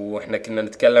واحنا كنا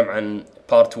نتكلم عن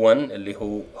بارت 1 اللي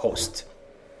هو هوست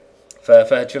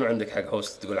ففهد شنو عندك حق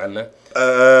هوست تقول عنه؟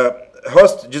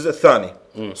 هوست الجزء الثاني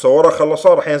صوره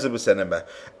خلصوه راح ينزل بالسينما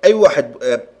اي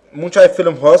واحد مو شايف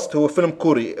فيلم هوست هو فيلم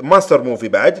كوري ماستر موفي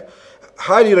بعد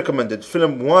highly recommended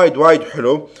فيلم وايد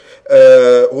حلو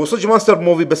هو صدق ماستر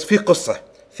موفي بس فيه قصة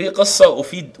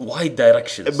وفي وايد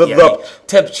دايركشنز بالضبط يعني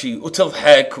تبكي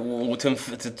وتضحك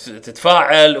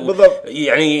وتتفاعل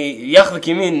يعني ياخذك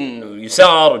يمين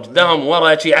ويسار وقدام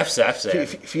ورا شيء عفسة يعني.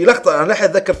 في لقطة أنا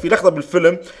أتذكر في لقطة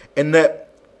بالفيلم إنه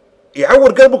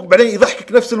يعور قلبك بعدين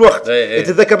يضحكك نفس الوقت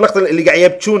تتذكر اللقطة اللي قاعد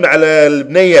يبكون على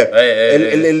البنية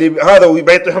اللي هذا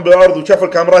ويبقى يطيحون بالأرض وشافوا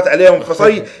الكاميرات عليهم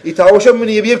فصي يتهاوشون من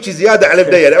يبكي زيادة على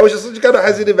البنية يعني أول شيء صدق كانوا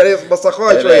حزينين بعدين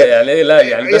بصخوها شوية يعني لا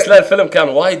يعني بس لا الفيلم كان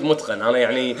وايد متقن أنا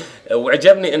يعني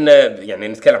وعجبني إنه يعني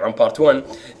نتكلم عن بارت 1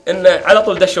 إنه على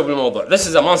طول دشوا بالموضوع this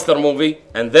is a monster movie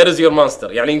and there is your monster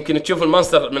يعني يمكن تشوف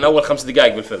المونستر من أول 5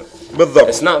 دقائق بالفيلم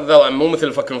بالضبط مو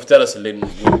مثل فك المفترس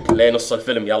اللي نص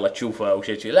الفيلم يلا تشوفه أو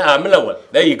شيء لا من الأول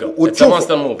there you go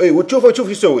وتشوف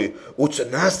يسوي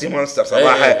ناستي مونستر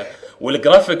صراحة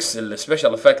والجرافيكس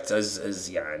السبيشال افكت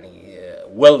از يعني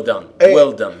well done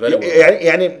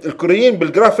يعني الكوريين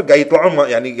بالجرافيك قاعد يطلعون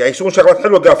يعني قاعد يسوون شغلات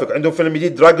حلوه جرافيك عندهم فيلم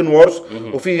جديد دراجون وورز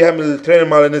وفي هم التريلر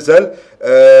ماله نزل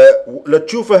لا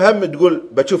تشوفه هم تقول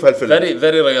بشوف هالفيلم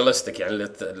very realistic يعني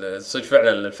صدق فعلا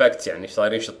الافكت يعني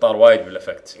صايرين شطار وايد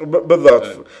بالافكت بالضبط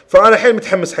فانا الحين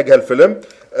متحمس حق هالفيلم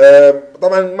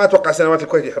طبعا ما اتوقع سينمات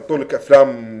الكويت يحطون لك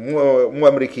افلام مو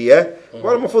امريكيه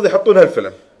ولا المفروض يحطون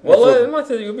هالفيلم والله ما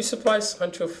تدري يبي سبرايز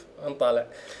خلينا نشوف نطالع.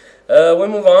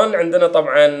 وموف اون عندنا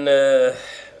طبعا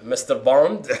مستر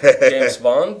بوند جيمس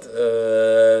بوند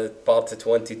بارت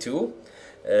 22.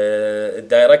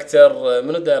 الدايركتور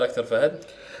منو الدايركتور فهد؟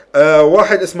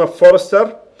 واحد اسمه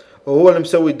فورستر وهو اللي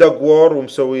مسوي دوغ وور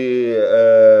ومسوي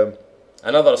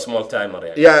another small timer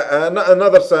يعني.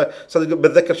 another صدق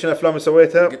بتذكر شنو افلام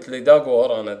سويتها. قلت لي دوغ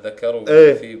وور انا اتذكر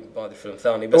وفي بعد فيلم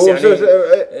ثاني بس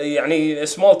يعني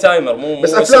small timer مو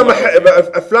بس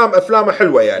افلامه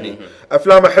حلوه يعني.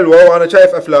 افلامه حلوه وانا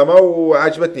شايف افلامه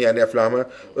وعجبتني يعني افلامه.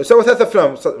 سوى 3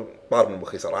 افلام طار من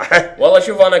مخي صراحه. والله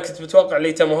شوف انا كنت متوقع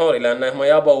لي تمهوري لانهم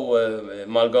يابوا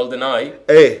مال جولدن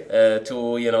اي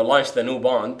تو يو نو لانش ذا نيو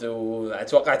بوند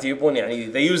واتوقعت يبون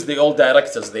يعني they used the old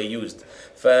directors they used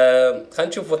فخلينا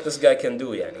نشوف what this guy can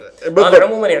do يعني. انا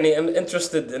عموما يعني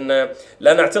interested انه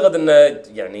لان اعتقد انه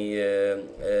يعني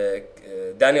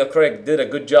دانيال كريغ did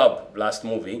a good job last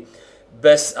movie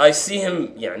بس I see him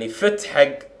يعني fit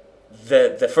حق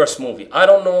the first movie. I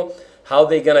don't know how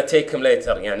they gonna take him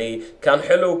later يعني كان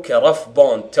حلو كرف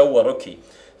بوند تو روكي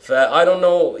ف I don't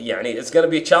know يعني it's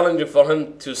gonna be challenging for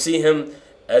him to see him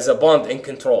as a Bond in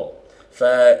control ف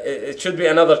it should be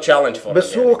another challenge for him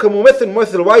بس يعني. هو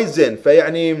كممثل وايد زين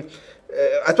فيعني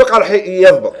اتوقع راح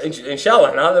يضبط ان شاء الله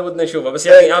احنا هذا ودنا نشوفه بس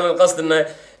يعني انا القصد انه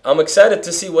I'm excited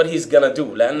to see what he's gonna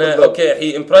do لأنه أوكي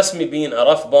he impressed me being a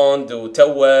rough Bond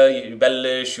وتوه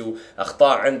يبلش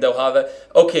وأخطاء عنده وهذا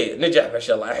أوكي نجح ما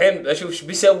شاء الله. الحين أشوف إيش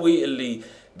بيسوي اللي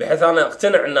بحيث أنا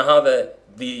أقتنع إن هذا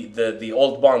the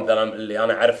old Bond اللي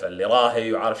أنا أعرفه اللي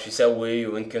راهي وعارف شو يسوي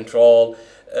وin control.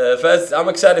 I'm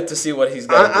excited to see what he's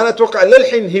gonna do. أنا أتوقع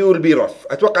للحين he will be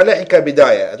rough. أتوقع للحين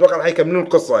كبداية أتوقع راح يكملون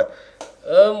القصة.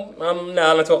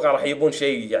 أنا أتوقع راح يبون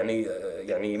شيء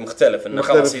يعني مختلف انه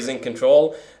خلاص هيز ان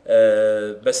كنترول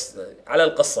بس على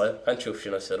القصه هنشوف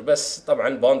شنو يصير بس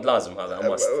طبعا بوند لازم هذا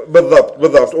ماست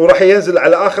بالضبط وراح ينزل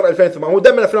على اخر 2008 هو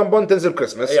دائما افلام بوند تنزل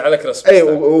كريسمس اي على كريسمس اي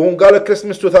وهم قالوا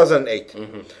كريسمس 2008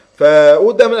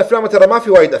 فودائما افلامه ترى ما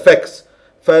في وايد افكس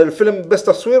فالفيلم بس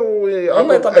تصوير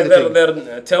هم طبعا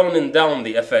they're toning down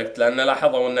the effect لان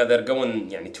لاحظوا ان they're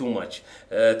going يعني too much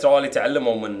ترى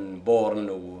تعلموا من بورن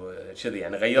وكذي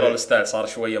يعني غيروا الستايل صار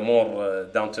شويه مور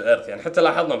داون تو ايرث يعني حتى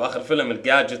لاحظنا باخر فيلم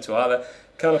الجاجت وهذا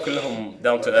كانوا كلهم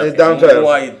داون تو ايرث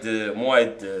مو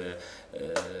وايد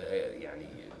يعني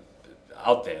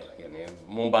اوت ذير يعني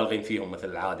مو مبالغين فيهم مثل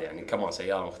العاده يعني كمان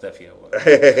سياره مختفيه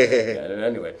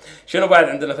يعني anyway شنو بعد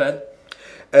عندنا فهد؟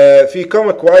 في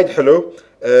كوميك وايد حلو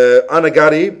انا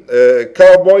قاري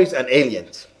كاوبويز اند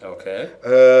الينز. اوكي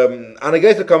انا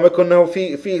قريت الكوميك انه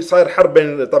في صاير حرب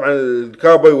بين طبعا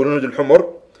الكاوبوي والهنود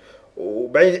الحمر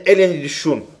وبعدين الين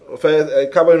يدشون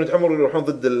فالكاوبوي والهنود الحمر يروحون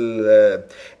ضد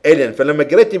الالين فلما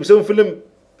قريت بيسوون فيلم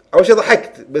اول شيء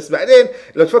ضحكت بس بعدين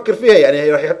لو تفكر فيها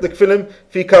يعني راح يحط لك فيلم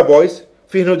في كاوبويز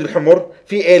في هنود الحمر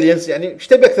في الينز يعني ايش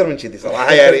تبي اكثر من كذي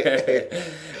صراحه يعني.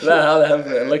 لا هذا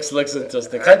هم لوكس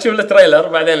انترستينج خلينا نشوف التريلر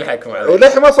بعدين نحكم عليه.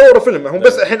 وللحين ما صوروا فيلم هم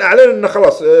بس الحين اعلنوا انه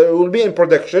خلاص will be in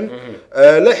production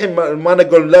للحين ما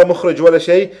نقول لا مخرج ولا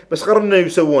شيء بس قرروا انه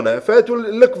يسوونه فات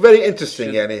will look very interesting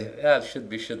يعني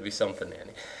should be something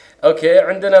يعني. اوكي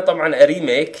عندنا طبعا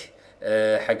ريميك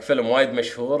حق فيلم وايد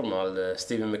مشهور مال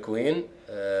ستيفن ماكوين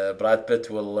براد بيت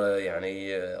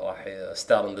يعني راح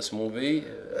ستار ان ذس موفي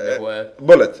هو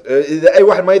بولت. اذا اي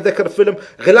واحد ما يتذكر الفيلم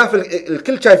غلاف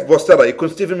الكل شايف بوستره يكون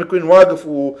ستيفن ماكوين واقف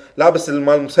ولابس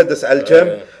المسدس على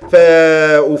الجنب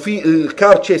وفي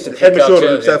الكار تشيس الحين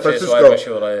مشهور في سان فرانسيسكو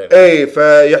اي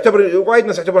فيعتبر وايد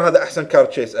ناس يعتبرون هذا احسن كار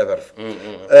تشيس ايفر.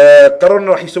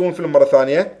 قررنا راح يسوون فيلم مره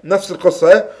ثانيه نفس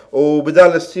القصه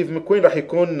وبدال ستيف ماكوين راح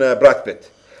يكون براد بيت.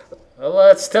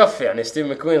 والله ستاف يعني ستيف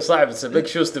ماكوين صعب اتس بيج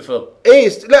شوز تو فيل.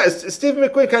 اي لا ستيف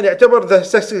ماكوين كان يعتبر ذا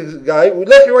سكسي جاي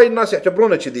وللحين وايد الناس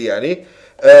يعتبرونه كذي يعني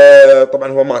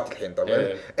طبعا هو مات الحين طبعا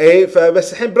اي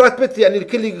فبس الحين براد بيت يعني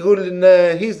الكل يقول انه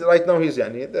هيز رايت ناو هيز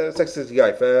يعني ذا سكسي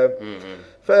جاي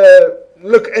ف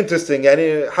لوك انترستينج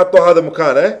يعني حطوا هذا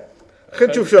مكانه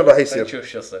خلينا نشوف شلون راح يصير نشوف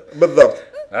شو يصير بالضبط.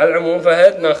 على العموم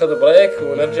فهد ناخذ بريك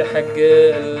ونرجع حق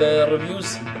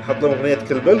الريفيوز. نحط لهم اغنيه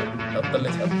كلبل حط اللي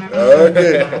تحب.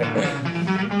 اوكي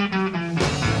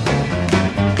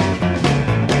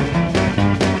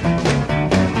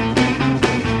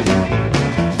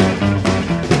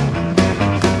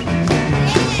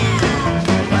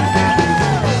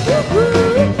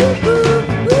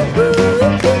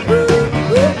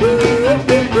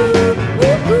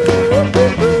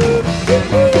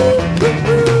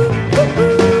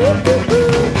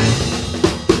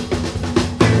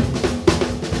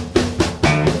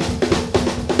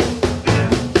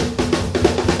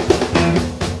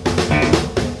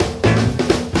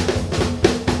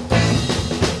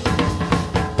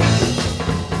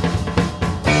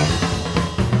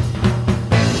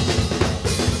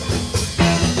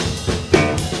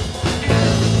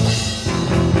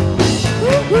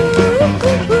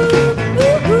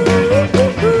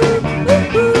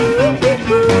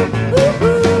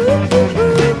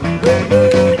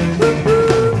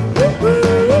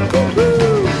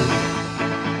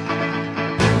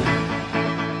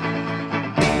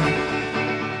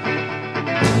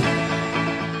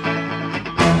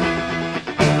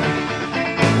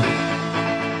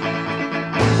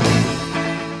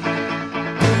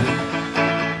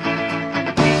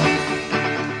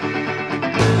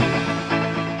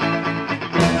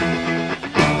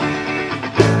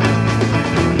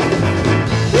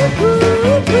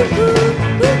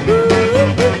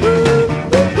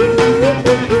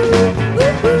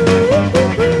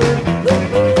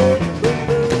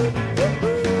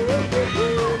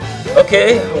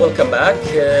اوكي ويلكم باك.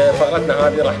 فقرتنا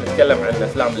هذه راح نتكلم عن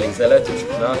الافلام اللي نزلت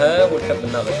وشفناها ونحب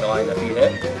نناقش راينا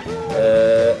فيها.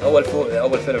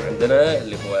 اول فيلم عندنا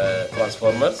اللي هو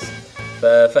ترانسفورمرز.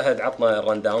 ففهد عطنا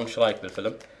الران داون، ايش رايك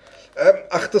بالفيلم؟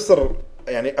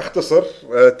 اختصر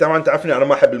طبعا تعرفني انا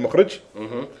ما احب المخرج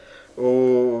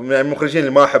ومن المخرجين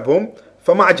اللي ما احبهم،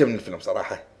 فما عجبني الفيلم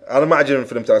صراحه. انا ما عجبني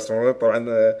الفيلم ترانسفورمرز.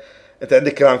 طبعا انت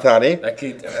عندك كلام ثاني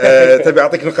اكيد. تبي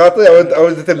اعطيك نقاطي او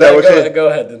انت تبدا اول شيء؟ جو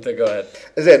هيد.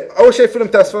 زين، اول شيء فيلم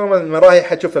ترانسفورمرز ما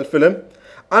رايح اشوف الفيلم،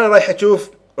 انا رايح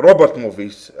اشوف روبوت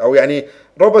موفيز، او يعني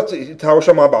روبوت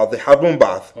يتهاوشوا مع بعض يحاربون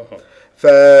بعض.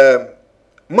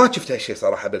 ما شفت هالشيء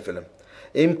صراحه بالفيلم.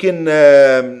 يمكن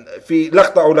في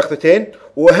لقطه او لقطتين،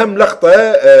 واهم لقطه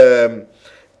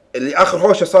اللي اخر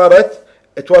هوشه صارت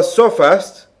it was so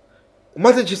fast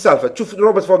وما تدري السالفه. تشوف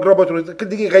روبوت فوق روبوت كل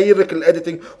دقيقه يغير لك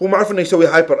الاديتنج، هو معروف انه يسوي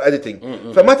هايبر اديتنج،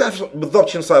 فما تعرف بالضبط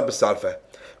شنو صار بالسالفه.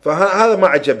 فهذا ما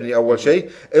عجبني. اول شيء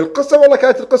القصه، والله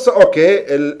كانت القصه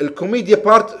اوكي. الكوميديا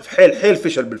بارت حيل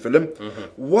فشل بالفيلم،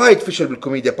 وايد فشل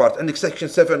بالكوميديا بارت. عندك سكشن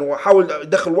 7 وحاول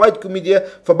يدخل وايد كوميديا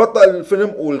فبطأ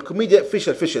الفيلم، والكوميديا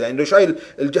فشل يعني لو شايل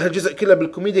الجزء كله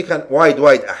بالكوميديا كان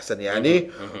وايد احسن يعني.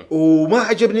 وما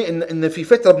عجبني ان في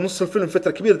فتره بنص الفيلم،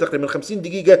 فتره كبيره تقريبا 50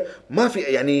 دقيقه، ما في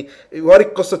يعني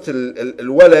يوريك قصه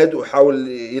الولد وحاول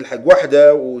يلحق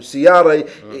واحده وسياره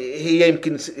هي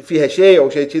يمكن فيها شيء او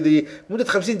شيء كذي مده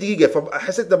 50 دقيقة.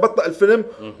 فحسيت انه بطأ الفيلم،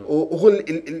 وهو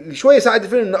اللي شوية ساعد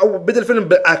الفيلم انه أول بدأ الفيلم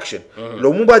بالاكشن.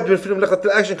 لو مو بادئ بالفيلم لقطة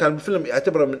الاكشن كان الفيلم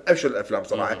يعتبره من افشل الافلام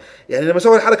صراحة. يعني لما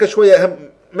سوى الحركة شوية هم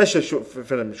مشى في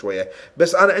الفيلم شوية.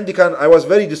 بس انا عندي كان I was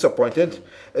very disappointed.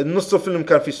 النص الفيلم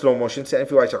كان في سلو موشنز، يعني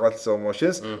في وايد شغلات سلو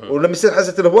موشنز، ولما يصير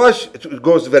حزة الهواش it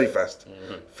goes very fast.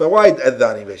 فوايد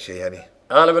اذاني بهالشيء يعني.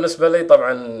 انا بالنسبه لي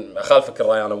طبعا اخالفك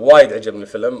الراي، انا وايد عجبني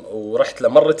الفيلم ورحت له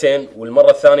مرتين،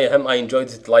 والمره الثانيه هم I enjoyed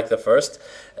it like the first.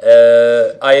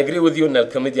 I agree with you ان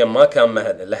الكوميديا ما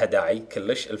كان لها داعي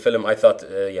كلش. الفيلم I thought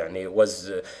يعني was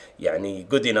يعني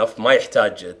good enough، ما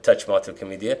يحتاج التاتش مالت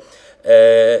الكوميديا.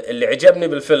 اللي عجبني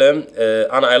بالفيلم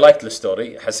انا I liked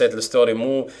الستوري. حسيت الستوري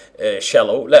مو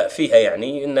shallow، لا فيها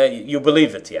يعني انه you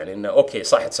believe it، يعني انه اوكي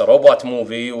صح it's a robot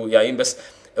movie وياين، بس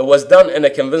it was done in a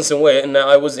convincing way إن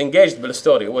I was engaged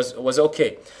بالستوري. was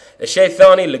okay. الشيء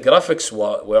الثاني الجرافيكس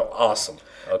were awesome.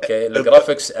 اوكي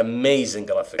الجرافيكس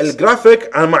amazing graphics.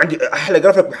 الجرافيك انا ما عندي احلى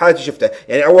جرافيك بحياتي شفته.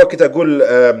 يعني اول كنت اقول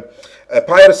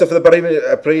Pirates of the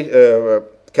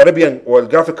Caribbean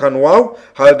والجرافيك كان واو.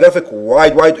 هذا الجرافيك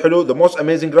وايد حلو، the most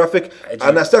amazing graphic.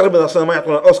 انا استغرب ان اصلا ما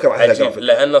يعطونا اوسكار على الجرافيك،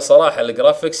 لان صراحه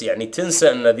الجرافيكس يعني تنسى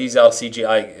ان these are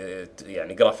CGI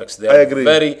يعني graphics they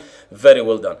are very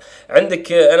well done. عندك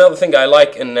another thing I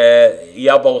like ان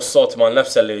يابوا الصوت مال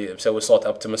نفسه اللي مسوي صوت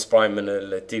اوبتيموس برايم من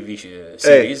التي في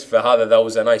سيريز، فهذا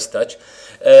that was a nice touch.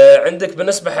 عندك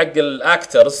بالنسبه حق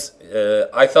الاكترز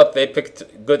I thought they picked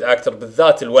good actor،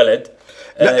 بالذات الولد.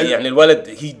 يعني الولد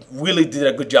he really did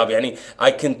a good job. يعني I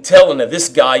can tell that this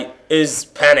guy is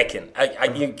panicking.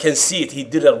 You can see it. He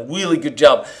did a really good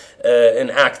job in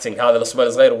acting. هذا الصبي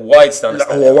الصغير وايد استانست.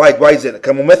 لا هو وايد زين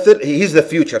كممثل. he is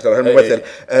the future ترى هالممثل.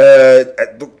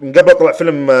 من قبل طلع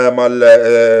فيلم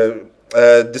مال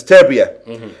ديستربيا.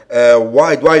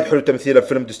 وايد حلو تمثيله في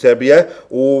فيلم ديستربيا،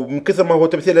 ومن كثر ما هو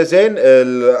تمثيله زين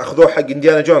اخذوه حق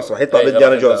انديانا جونز، راح يطلع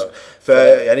بانديانا جونز.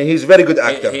 فيعني هيز فيري جود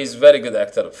اكتر. هيز فيري جود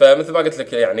اكتر. فمثل ما قلت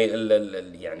لك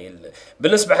يعني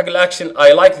بالنسبه حق الاكشن I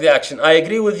like the action. I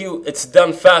agree with you it's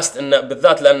done fast، انه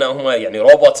بالذات لانه هم يعني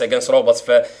روبوتس against robots،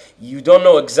 ف you don't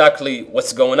know exactly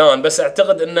what's going on. بس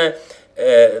اعتقد انه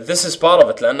this is part of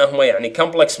it لأنه هم يعني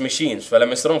complex machines،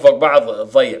 فلما يصيرون فوق بعض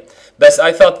تضيع. بس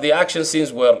I thought the action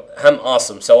scenes were هم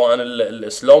awesome، سواء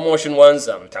slow motion ones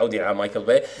متعودين على مايكل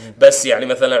باي، بس يعني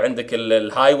مثلا عندك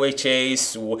highway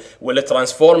chase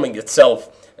transforming itself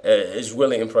is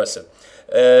really impressive.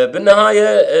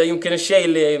 بالنهاية يمكن الشيء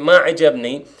اللي ما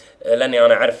عجبني، لاني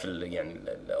انا اعرف يعني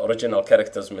الاوريجينال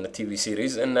كاركترز من التي في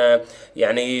سيريز، انه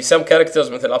يعني some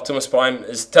characters مثل Optimus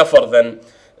Prime is tougher than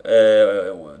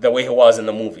the way he was in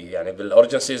the movie. يعني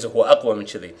بالاوريجن سيريز هو اقوى من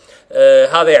كذي.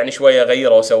 هذا يعني شويه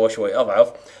غيره وسوى شوي اضعف.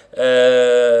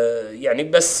 يعني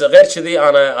بس غير كذي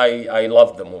انا I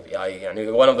love the movie.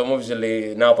 يعني one of the movies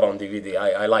اللي ناطره on DVD.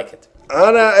 I like it.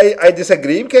 انا I disagree.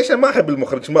 يمكن عشان ما احب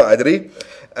المخرج ما ادري.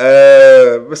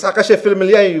 بس عقاش الفيلم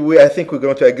الجاي I think we're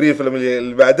going to agree الفيلم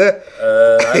اللي بعده.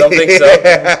 I don't think so.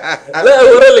 لا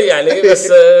هو really يعني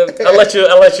بس الله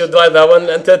شو drive that one.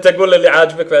 انت تقول اللي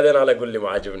عاجبك بعدين انا اقول لي ما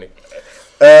عاجبني.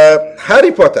 هاري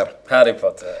بوتر. هاري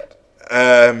بوتر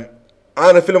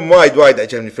انا فيلم وايد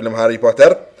عجبني فيلم هاري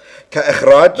بوتر.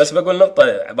 كاخراج. بس بقول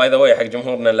نقطه باي ذا واي حق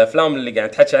جمهورنا، الافلام اللي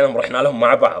قاعد تحكي عنهم رحنا لهم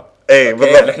مع بعض. اي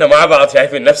بالضبط، يعني احنا مع بعض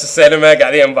شايفين نفس السينما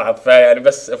قاعدين بعض، فيعني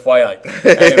بس اف واي اي.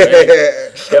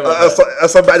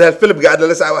 اصلا بعد هالفيلم قاعد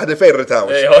له ساعه واحده فين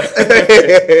رتاوش.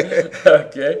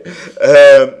 اوكي.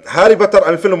 هاري بوتر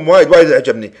الفيلم وايد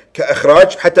عجبني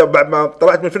كاخراج، حتى بعد ما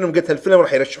طلعت من الفيلم قلت هالفيلم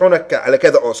راح يرشحونه على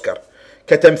كذا اوسكار،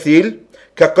 كتمثيل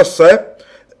كقصه.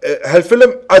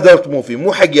 هالفيلم ادلت موفي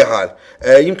مو حق يهال.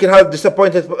 يمكن هذا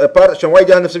ديسابوينتد بارت عشان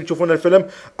وايد ناس يشوفون الفيلم.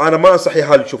 انا ما انصح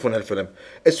يهال يشوفون هالفيلم،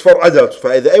 اتس فور ادلت.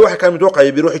 فاذا اي واحد كان متوقع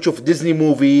يبي يروح يشوف ديزني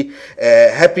موفي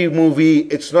هابي موفي،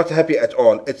 اتس نوت هابي ات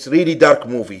اول، اتس ريلي دارك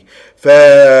موفي. ف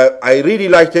اي ريلي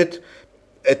لايكت ات.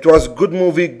 it was good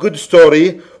movie good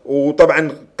story.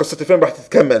 وطبعا قصة الفيلم راح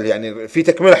تتكمل، يعني في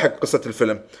تكملة حق قصة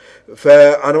الفيلم.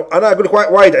 فأنا أقول لك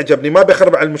وايد عجبني. ما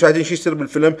بيخرب على المشاهدين شيء يصير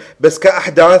بالفيلم، بس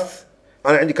كأحداث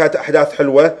أنا عندي كانت أحداث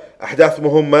حلوة، أحداث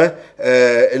مهمة.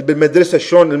 بالمدرسة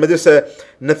شلون المدرسة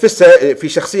نفسها في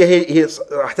شخصية هي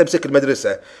راح تمسك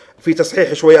المدرسة. في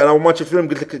تصحيح شوية. أنا أول ما شفت الفيلم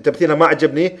قلت لك تمثيلها ما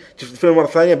عجبني، شفت الفيلم مرة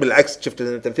ثانية بالعكس شفت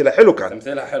تمثيلها حلو. كان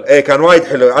تمثيلها حلو، إيه كان وايد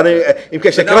حلو. أنا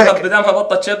يمكن شكلها بدامها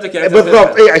بطت شبتك يعني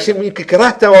بالضبط. إيه عشان يمكن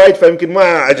كرهتها وايد فيمكن ما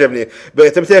عجبني.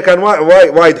 تمثيلها كان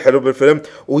وايد حلو بالفيلم.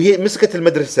 وهي مسكت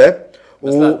المدرسة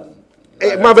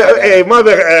ما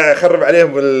بخرب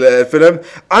عليهم بالفيلم.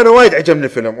 انا وايد عجبني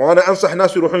الفيلم وانا انصح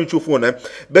الناس يروحون يشوفونه.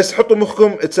 بس حطوا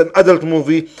مخكم اتس ان ادلت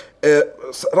موفي،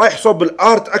 رايح صوب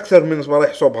الارت اكثر من ما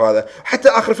رايح صوب هذا. حتى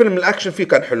اخر فيلم الاكشن فيه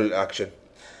كان حلو الاكشن.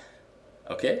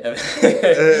 اوكي.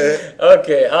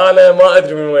 اوكي انا ما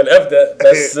ادري من وين ابدا،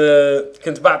 بس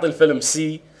كنت بعطي الفيلم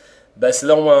سي، بس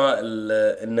لو ما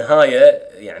النهايه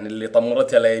يعني اللي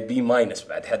طمرتها لي بي ماينس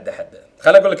بعد حده.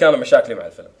 خليني اقول لك انا مشاكلي مع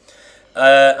الفيلم.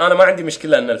 انا ما عندي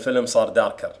مشكله ان الفيلم صار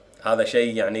داركر، هذا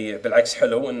شيء يعني بالعكس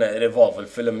حلو انه ريفولف.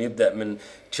 الفيلم يبدا من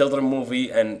children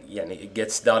movie and يعني it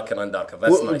gets darker and darker.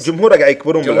 That's nice. جمهوره قاعد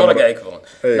يكبرون.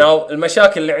 Now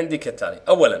المشاكل اللي عندي كالتالي.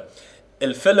 اولا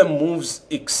الفيلم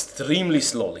moves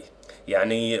extremely slowly،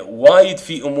 يعني وايد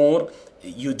في امور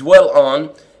you dwell on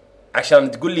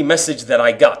عشان تقول لي message that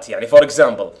I got. يعني for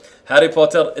example Harry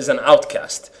Potter is an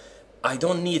outcast. I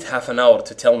don't need half an hour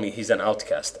to tell me he's an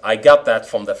outcast. I got that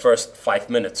from the first 5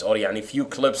 minutes or يعني few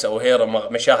clips أو هير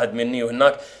مشاهد مني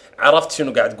وهناك عرفت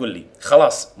شنو قاعد تقول لي.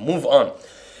 خلاص move on.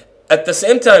 At the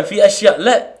same time في أشياء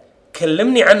لا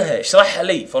كلمني عنها، اشرحها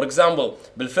لي. For example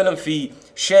بالفيلم في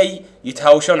شيء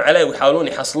يتهاوشون عليه ويحاولون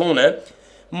يحصلونه،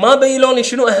 ما بينوني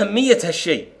شنو أهمية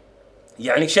هالشيء،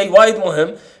 يعني شيء وايد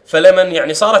مهم. فلما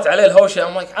يعني صارت عليه الهوشة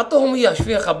أم عطوهم إياه ايش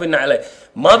فيها خبرنا عليه،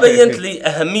 ما بينت لي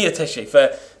أهمية هالشيء.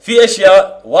 ففي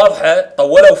أشياء واضحة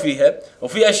طولوا فيها،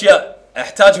 وفي أشياء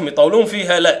احتاجهم يطولون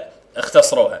فيها لا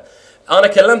اختصروها. أنا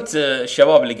كلمت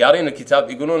الشباب اللي قارين الكتاب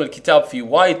يقولون الكتاب فيه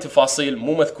وايد تفاصيل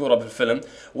مو مذكورة بالفيلم،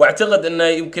 واعتقد أنه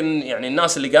يمكن يعني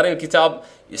الناس اللي قارين الكتاب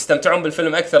يستمتعون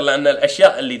بالفيلم أكثر، لأن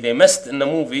الأشياء اللي they missed in the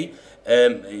movie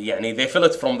يعني they feel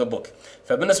it from the book.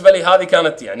 فبالنسبة لي هذه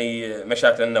كانت يعني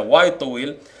مشاكل انه وايد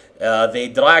طويل.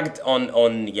 they dragged on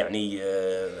يعني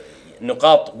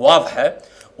نقاط واضحة،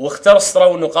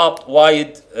 واختصروا نقاط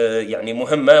وايد يعني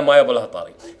مهمة ما يبغى لها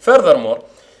طاري. furthermore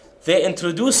they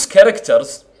introduce characters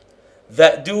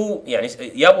that do يعني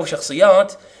يابوا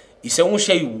شخصيات يسوون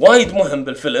شيء وايد مهم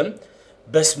بالفيلم،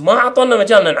 بس ما عطونا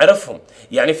مجالنا نعرفهم.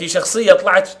 يعني في شخصية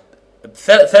طلعت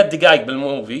 3 دقائق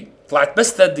بالموفي، طلعت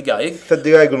بس 3 دقائق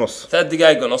 3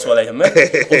 دقائق ونص ولا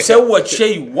يهمك، وسوت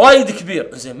شيء وايد كبير.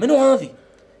 زين منو هذه؟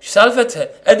 ايش سالفتها؟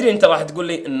 ادري انت راح تقول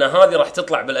لي ان هذه راح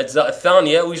تطلع بالاجزاء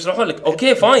الثانيه ويشرحون لك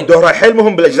اوكي فاين، دورها حيل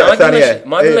مهم بالاجزاء الثانيه،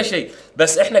 ما قلنا شيء.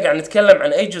 بس احنا قاعد نتكلم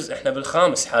عن اي جزء، احنا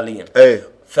بالخامس حاليا.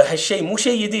 فهالشيء مو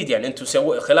شيء جديد. يعني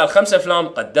انتم خلال 5 أفلام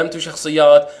قدمتوا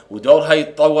شخصيات ودورها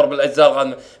يتطور بالاجزاء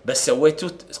القادمه، بس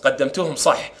قدمتوهم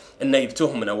صح، انه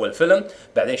يبتوهم من اول فيلم،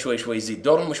 بعدين شوي شوي يزيد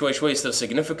دورهم، وشوي شوي يصير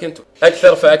سيجنيفيكنت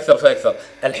اكثر فاكثر.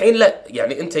 الحين لا،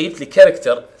 يعني انت جبت لي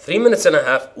كاركتر 3 minutes and a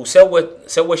half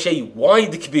وسوى شيء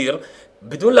وايد كبير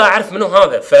بدون لا اعرف منه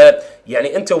هذا.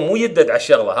 فيعني انتم مو يدد على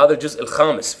الشغله، هذا الجزء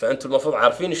الخامس، فانتم المفروض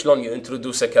عارفين شلون يو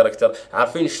انتروديوس كاركتر،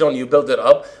 عارفين شلون يو بيلد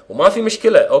اب، وما في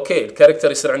مشكله. اوكي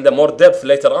الكاركتر يصير عنده مور ديبث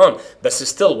later on،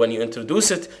 بس still when you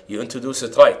introduce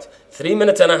it right. 3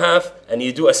 minutes and a half and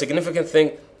you do a significant thing,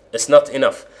 it's not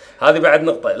enough. هذه بعد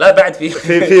نقطة. لا بعد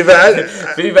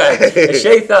في بعد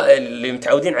الشيء اللي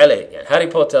متعودين عليه، يعني هاري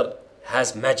بوتر has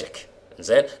magic.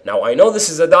 زين now I know this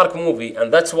is a dark movie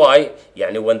and that's why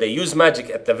يعني when they use magic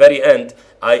at the very end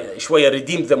I شوية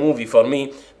redeemed the movie for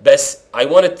me. بس I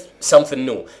wanted something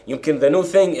new. يمكن the new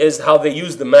thing is how they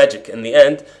use the magic in the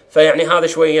end. فيعني هذا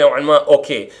شوي نوعا ما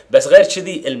اوكي. بس غير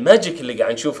كذي الماجيك اللي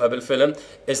قاعد نشوفها بالفيلم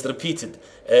is repeated.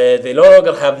 They no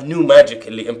longer have new magic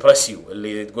اللي impress you,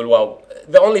 اللي تقول واو.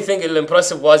 The only thing اللي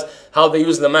impressive was how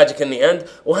they use the magic in the end.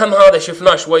 وهم هذا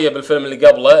شفناه شوية بالفيلم اللي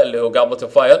قبله اللي هو Goblet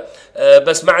of Fire.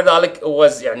 بس مع ذلك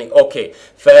was يعني اوكي.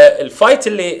 فالفايت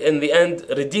اللي in the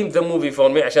end redeemed the movie for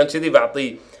me. عشان كذي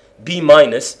بعطيه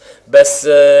B-. بس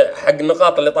حق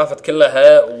النقاط اللي طافت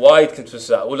كلها وايد كنت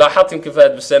مستاء. ولاحظت يمكن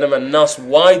فهد بالسينما الناس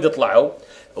وايد طلعوا.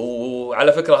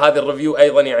 وعلى فكرة هذا الريفيو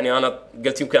أيضا يعني أنا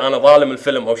قلت يمكن أنا ظالم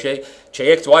الفيلم أو شيء.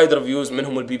 شيكت وايد ريفيوز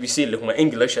منهم البي بي سي اللي هم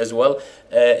English as well.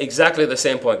 Exactly the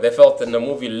same point. They felt إن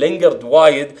movie lingered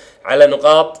وايد على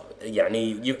نقاط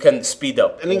يعني you can speed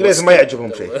up. الإنجليز ما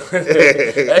يعجبهم شيء.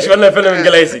 إيش قلنا فيلم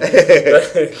إنجليزي.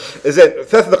 زين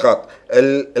 3 نقاط.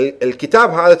 الكتاب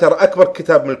هذا ترى أكبر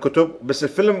كتاب من الكتب بس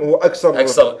الفيلم هو أكثر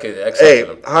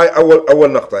فيلم. هاي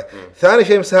أول نقطة. ثاني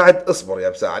شيء مساعد اصبر يا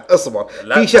مساعد اصبر.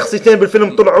 في شخصيتين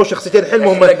بالفيلم طلعوا شخصيتين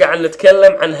حلمهم. احنا قاعد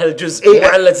نتكلم عن هالجزء مو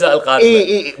عن الأجزاء القادمة.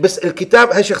 إيه بس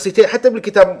الكتاب هالشخصيتين حتى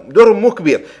بالكتاب دورهم مو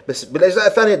كبير بس بالأجزاء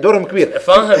الثانية دورهم كبير.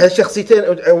 فاهم. هالشخصيتين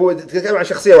هو تتكلم عن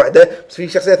شخصية واحدة بس في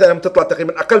شخصية ثانية تطلع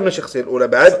تقريبا أقل من الشخصية الأولى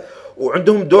بعد.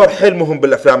 وعندهم دور حلمهم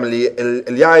بالافلام اللي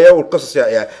الجايه والقصص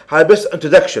يعني هاي بس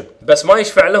انترودكشن بس ما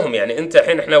يشفع لهم. يعني انت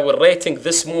الحين احنا والريتنج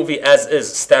ذس موفي از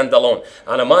از ستاند الون.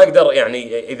 انا ما اقدر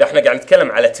يعني اذا احنا قاعد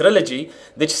نتكلم على تريلوجي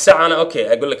ذيك الساعه انا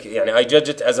اوكي اقول لك يعني اي جادج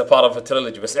ات از ا بارت اوف ا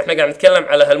تريلوجي. بس احنا قاعد نتكلم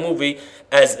على هالموفي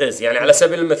از از. يعني على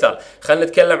سبيل المثال خلينا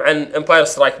نتكلم عن امباير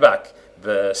سترايك باك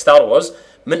بستار وورز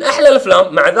من احلى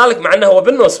الافلام. مع ذلك مع انه هو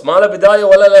بالنص ما له بدايه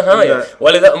ولا نهايه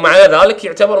ولذا مع ذلك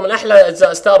يعتبر من احلى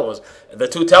اجزاء ستار وورز. The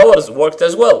Two Towers worked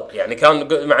as well. يعني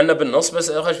كان مع انه بالنص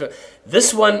بس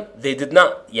this one they did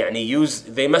not يعني use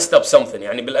they messed up something.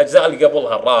 يعني بالاجزاء اللي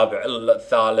قبلها الرابع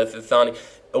الثالث الثاني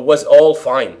it was all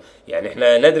fine. يعني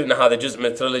احنا ندري ان هذا جزء من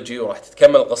التريلوجي وراح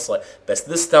تتكمل القصه بس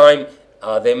this time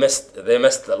they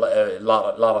missed a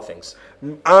lot of things.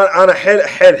 انا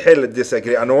حيل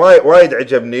ديساجري. انا وايد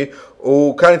عجبني.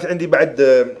 وكانت عندي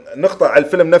بعد نقطه على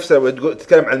الفيلم نفسه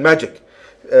تتكلم عن الماجيك.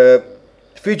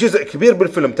 في جزء كبير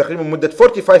بالفيلم تقريبا مده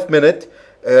 45 minute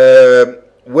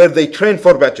where they train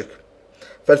for magic.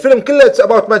 فالفيلم كله it's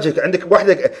about magic. عندك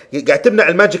واحده قاعد تبني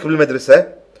على الماجيك بالمدرسه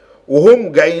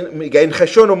وهم قاعدين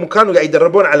يخشون مكان وقاعد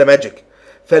يدربون على ماجيك.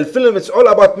 فالفيلم it's all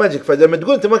about magic. فلما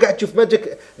تقول انت ما قاعد تشوف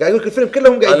ماجيك قاعد يقول الفيلم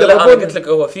كلهم قاعد يدربون. انا قلت لك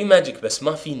هو في ماجيك بس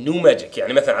ما في نو ماجيك.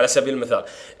 يعني مثلا على سبيل المثال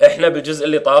احنا بالجزء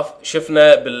اللي طاف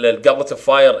شفنا بالجابلت اوف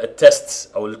فاير التستس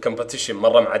او الكومبيتيشن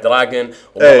مره مع دراجون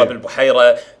ومره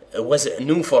بالبحيره was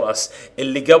new for us.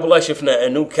 اللي قبله شفنا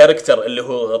نو كاركتر اللي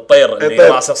هو الطير اللي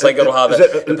راسه صقر وهذا.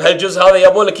 بهالجزء هذا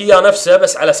يبوا لك اياه نفسه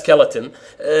بس على سكيلتون.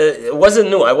 wasn't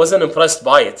new. I wasn't impressed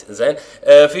by it. زين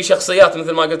في شخصيات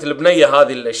مثل ما قلت البنيه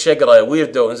هذه الشقره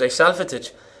ويردو زي سالفتك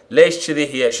ليش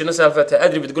كذي هي شنو سالفتها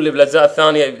ادري بتقول لي بالاجزاء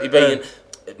الثانيه يبين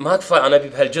ما كفايه. انا ابي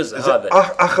بهالجزء هذا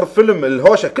اخر فيلم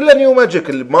الهوشه كله نيو ماجيك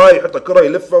اللي ما يحط كره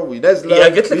يلفه وينزله. يا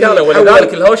قلت لك انا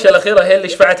ولذلك الهوشه الاخيره هي اللي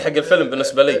شفعت حق الفيلم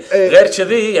بالنسبه لي. غير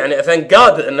كذي يعني ثانك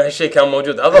جاد ان هالشيء كان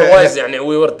موجود. اذروايز يعني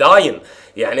وي ور داين.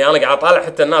 يعني انا قاعد اطالع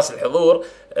حتى الناس الحضور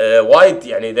وايد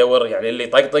يعني دور يعني اللي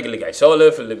طقطق اللي قاعد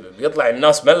يسولف اللي بيطلع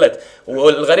الناس ملت.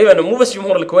 والغريب انه مو بس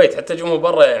جمهور الكويت حتى جمهور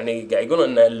برا يعني قاعد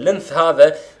يقولون ان اللينث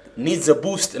هذا needs a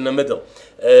boost in the middle.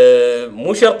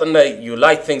 مو شرط انه you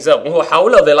light things up. هو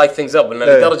حاولوا they light things up لان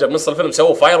لدرجه بنص الفيلم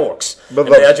سووا fireworks.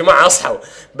 يا جماعه اصحوا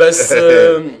بس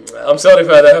I'm sorry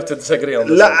for that. I have to disagree on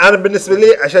this. لا انا بالنسبه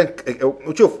لي عشان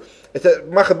وشوف انت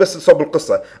ماخذ بس صوب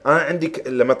القصه. انا عندي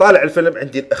لما طالع الفيلم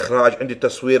عندي الاخراج عندي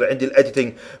التصوير عندي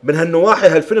الاديتنج من هالنواحي.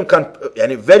 هالفيلم كان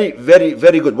يعني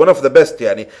very good one of the best.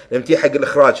 يعني لمتي حق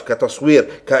الاخراج كتصوير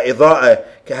كاضاءه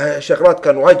كشغلات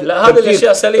كان وايد. لا هذه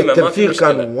الاشياء سليمه. التمثيل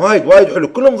كان وايد حلو.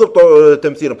 كلهم ضبطوا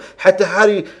تمثيلهم. حتى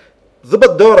هاري ضبط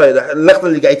دوره. اللقطه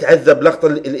اللي قاعد يتعذب لقطه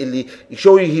اللي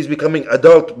يشوي هيز بيكامينج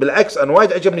ادلت. بالعكس انا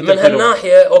وايد عجبني من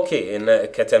هالناحيه اوكي ان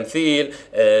كتمثيل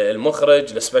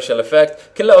المخرج السبيشال افكت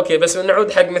كله اوكي. بس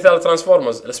نعود حق مثال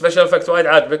ترانسفورمرز السبيشال افكت وايد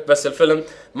عاجبك بس الفيلم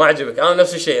ما عجبك. انا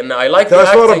نفس الشيء ان اي لايك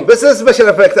ترانسفورمرز بس السبيشال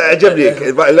افكت عجبني.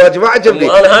 الباقي ما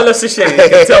عجبني. انا نفس الشيء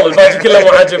الباقي كله ما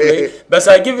عجبني. بس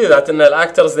اي جيف يو ذات ان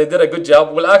الاكترز they did a good job.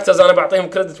 والاكترز انا بعطيهم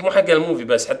كريدت مو حق الموفي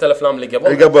بس حتى الافلام اللي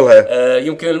قبلها.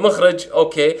 يمكن المخرج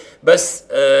اوكي بس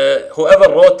whoever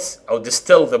wrote or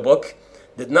distilled the book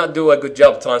did not do a good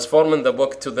job transforming the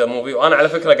book to the movie. وانا على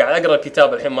فكره قاعد اقرا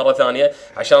الكتاب الحين مره ثانيه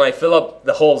عشان I fill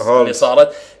up the holes اللي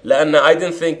صارت, لان I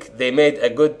didn't think they made a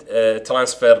good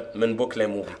transfer من book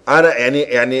لموفي. انا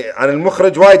يعني عن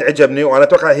المخرج وايد عجبني, وانا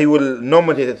اتوقع هي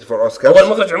والنومينيتد فور اوسكار. هو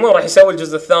المخرج عموما راح يسوي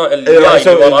الجزء الثاني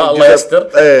الجاي وراه, الله يستر.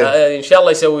 ان شاء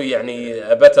الله يسوي يعني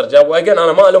better job. واجن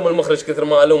انا ما الوم المخرج كثر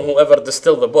ما الوم whoever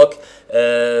distilled the book,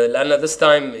 لان this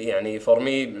time يعني for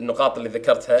me النقاط اللي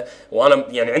ذكرتها, وانا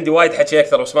يعني عندي وايد حكي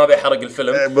اكثر بس ما بيحرق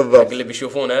الفيلم بالضبط اللي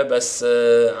بيشوفونه, بس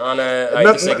انا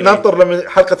ننطر لما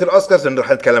حلقه الاوسكارز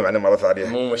نروح نتكلم عنها مره ثانيه.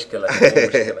 مو مشكله.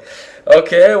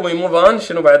 اوكي وي موف اون.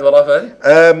 شنو بعد وراه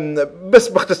فهد؟ بس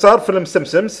باختصار فيلم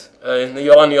سيمسمز.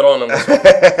 يوران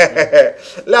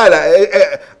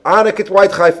لا انا كنت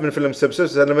وايد خايف من فيلم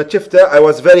سيمسمز, لما شفته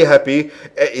I was very happy.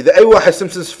 اذا اي واحد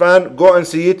سيمسمز فان go and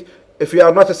see it. If you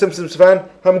are not a Simpsons fan,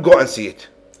 هم go and see it.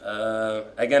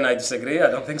 Again I disagree. I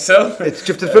don't think so.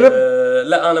 شفت الفيلم؟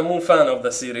 لا أنا مو fan of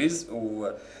the series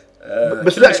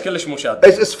بس كلش مو شاد.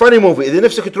 It's funny movie. إذا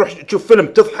نفسك تروح تشوف فيلم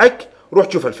تضحك روح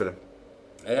تشوف الفيلم.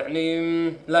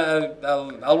 يعني لا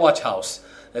I'll watch House.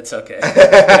 It's okay.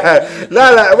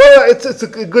 لا well it's a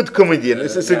good comedian.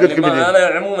 It's a good comedian. أنا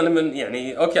عموما من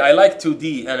يعني okay I like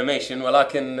 2D animation,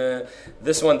 ولكن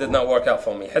this one did not work out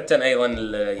for me. حتى أيضا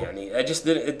يعني I just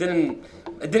it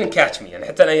didn't catch me. يعني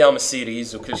حتى أيام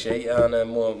السيريز وكل شيء أنا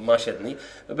ما شدني,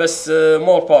 بس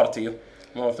more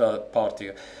party.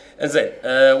 إنزين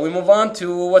we move on to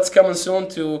what's coming soon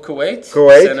to Kuwait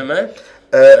cinema.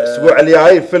 الاسبوع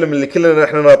الجاي الفيلم اللي كلنا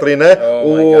احنا ناطرينه,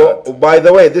 وباي ذا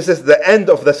واي this is the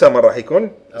end of the summer راح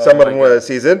يكون summer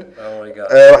season.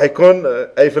 راح يكون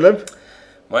اي فيلم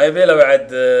ما يبي له بعد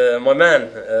my man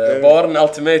born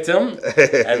ultimatum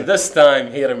and this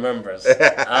time he remembers.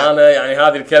 انا يعني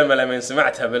هذه الكلمه لما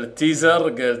سمعتها بالتيزر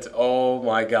قلت oh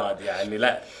my god, يعني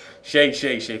لا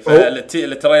شيء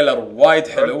فالتريلر وايد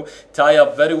حلو, تاي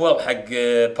اب فيري ويل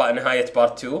حق نهايه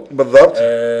بارت 2 بالضبط.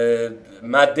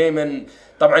 مات ديمون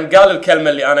طبعا قال الكلمه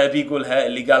اللي انا ابي اقولها,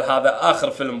 اللي قال هذا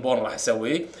اخر فيلم بورن راح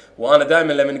اسويه, وانا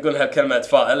دائما لما نقول هالكلمه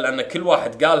اتفائل, لان كل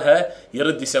واحد قالها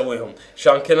يرد يسويهم.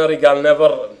 شان كينري قال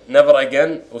نيفر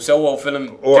اجين, وسووا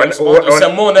فيلم جيمس بوند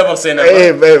وسموه نيفر سي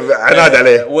نيفر, عناد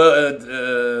عليه.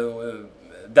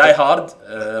 داي هارد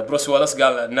بروس ويلس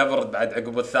قال نيفر, بعد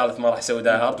عقب الثالث ما راح يسوي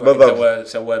داي هارد,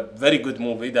 سوى فيري جود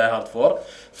موفي داي هارد 4.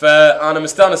 فانا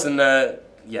مستانس انه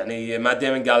يعني ما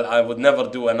ديمن قال I would never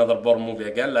do another Bourne movie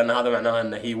again, لأن هذا معناه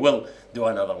إنه he will do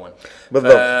another one.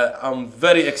 بالضبط. I'm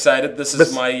very excited. This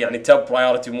is my يعني top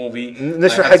priority movie.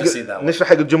 نشرح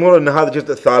حق الجمهور إن هذا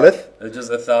الجزء الثالث.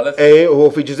 الجزء الثالث. إيه هو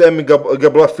في جزئين من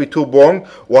قبله في 2 بورن,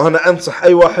 وأنا أنصح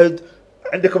أي واحد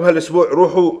عندكم هالأسبوع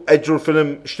روحوا أجروا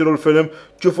الفيلم, اشتروا الفيلم,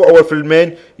 شوفوا أول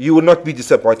فيلمين, you will not be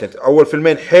disappointed. أول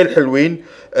فيلمين حلوين.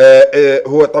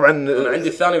 هو طبعا أنا عندي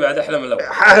الثاني بعد أحلى من الأول.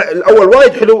 الأول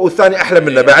وايد حلو والثاني أحلى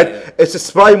منه بعد. It's a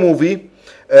spy movie.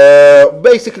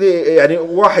 basically يعني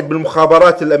واحد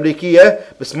بالمخابرات الأمريكية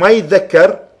بس ما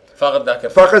يتذكر,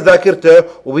 فاقد ذاكرته,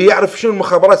 وبيعرف شنو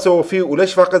المخابرات سووا فيه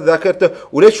وليش فاقد ذاكرته,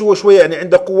 وليش هو شويه يعني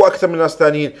عنده قوه اكثر من الناس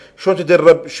الثانيين, شلون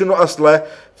تدرب, شنو اصله.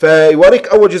 فيوريك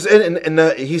اول جزئين ان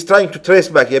هيز تراينج تو تريس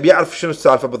باك, يبي يعرف شنو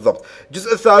السالفه بالضبط.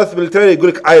 الجزء الثالث بالتريلر يقول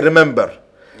لك اي ريمبر,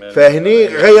 فهني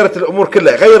غيرت الامور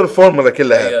كلها, غير الفورمولا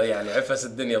كلها, يعني عفس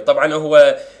الدنيا. طبعا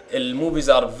هو الموفيز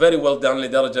ار فيري ويل دان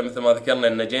لدرجه مثل ما ذكرنا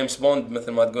ان جيمس بوند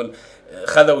مثل ما تقول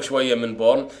خذوا شويه من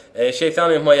بورن. شيء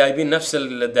ثاني هم جايبين نفس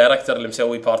الدايركتور اللي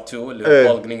مسوي بارت 2 اللي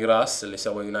هو بول جرينغراس اللي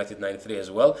سوى يونايتد 93 as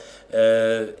well.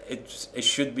 it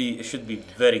should be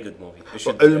very good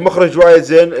movie. المخرج وايد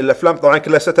زين. الافلام طبعا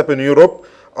كلها سيت اب ان يوروب.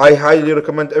 I highly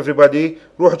recommend everybody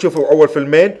روحوا شوفوا اول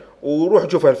فيلمين وروحوا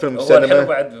شوفوا هالفيلم السينما. هو الحلو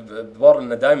بعد بور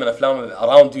انه دائما افلام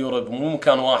اراوند يوروب مو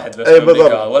مكان واحد بس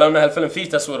بامريكا, ولا ان هالفيلم فيه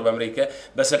تصوير بامريكا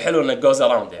بس الحلو انه جوز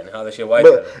اراوند, يعني هذا شيء وايد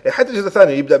حلو. حتى الجزء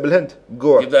الثاني يبدا بالهند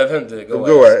جوا, يبدا بالهند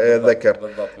جوا اتذكر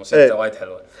بالضبط. موسيقى وايد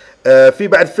حلوه. في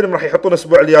بعد فيلم راح يحطونه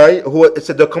الاسبوع الجاي, هو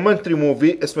اتس دوكيومنتري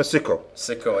موفي اسمه سيكو.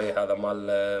 اي هذا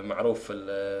مال معروف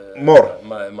مور,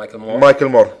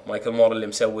 مايكل مور اللي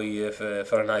مسوي في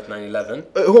فahrenheit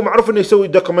 9/11. هو معروف انه يسوي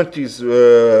دوكيومنتريز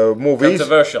موفيز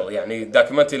كونتروفيرشل, يعني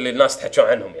دوكيومنتري اللي الناس تحكون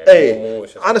عنهم يعني.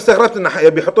 انا استغربت انه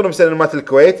بيحطونه بسينمات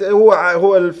الكويت.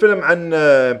 هو الفيلم عن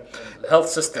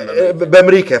هيلث سيستم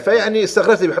بامريكا, فيعني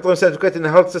استغربت بيحطونه سينمات الكويت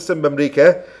انه هيلث سيستم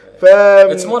بامريكا.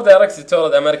 It's more directed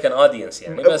toward American audience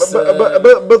يعني, بس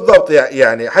بالضبط.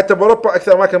 يعني حتى بأوروبا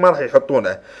أكثر ما راح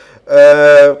يحطونه.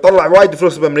 طلع وايد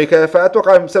فلوس بامريكا،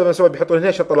 فاتوقع بسبب السبب بيحطون هنا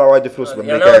عشان طلع وايد فلوس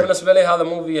بامريكا. يعني انا بالنسبه لي هذا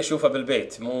موفي اشوفه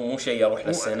بالبيت، مو شيء اروح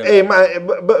للسينما. اي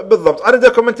بالضبط. انا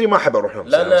دوكيومنتري ما احب اروح لهم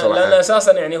لان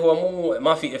اساسا يعني هو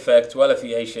ما في افكت ولا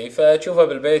في اي شيء، فتشوفه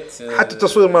بالبيت. حتى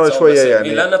التصوير مره شويه يعني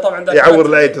لانه طبعا يعور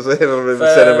العين تصوير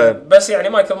بالسينما. بس يعني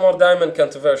مايكل مور دائما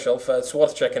كونتروفيرشل، فاتس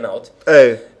وورث تشيكينج اوت.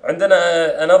 اي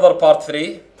عندنا انذر بارت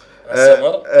 3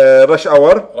 السمر، رش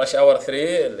اور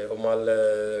 3 اللي هو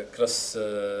مال كريس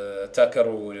تاكر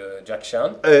وجاك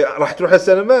شان. راح تروح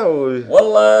السينما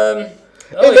والله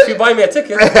في باي مي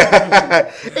تيكت.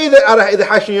 اذا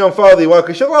حاشني يوم فاضي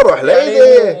واكل شغل اروح له.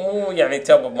 يعني مو يعني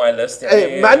توب اوف ماي ليست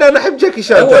يعني، مع ان انا احب جاكي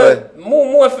شان ترى.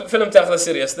 مو فيلم تاخذه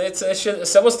سيريسلي، اتس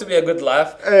سبوست تو بي ا جود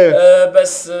لاف.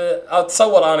 بس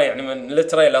اتصور انا يعني من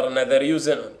التريلر ان they're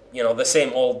using the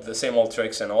same old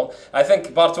tricks and all. I think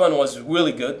part 1 was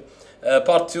really good.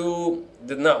 Part 2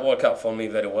 did not work out for me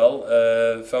very well.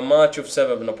 فما اشوف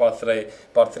سبب انه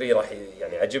part 3 راح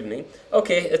يعني عجبني.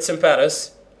 اوكي اتس ان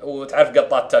باريس وتعرف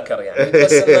قطات تاكر يعني،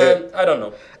 بس I don't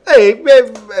know. اي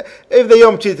اذا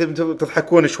يوم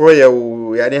تضحكون شويه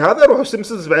ويعني هذا روحوا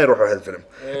سيمسونز بعدين روحوا هالفيلم.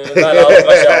 لا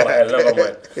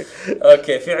اروح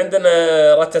اوكي. في عندنا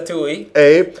راتاتوي.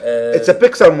 اي اتس ا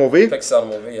بيكسار موفي. يس.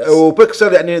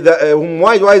 وبيكسار يعني هم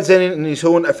وايد زين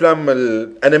يسوون افلام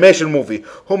الانيميشن موفي.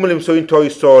 هم اللي مسوين توي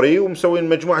ستوري ومسوين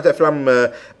مجموعه افلام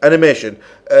انيميشن.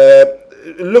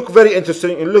 look very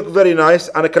interesting, look very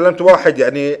nice. انا كلمت واحد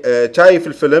يعني شايف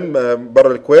الفيلم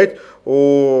برا الكويت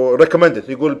وريكومندد،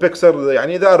 يقول بيكسر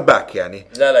يعني ذا ار باك يعني.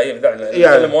 لا يبدعنا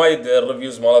الفيلم وايد،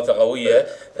 الريفيوز مالته قويه.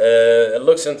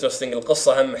 اللوكس انترستينج،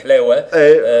 القصه هم حليوه.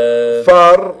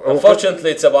 فار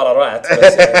unfortunately it's about a rat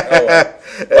بس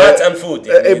rat and food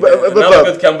يعني not a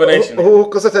good combination. هو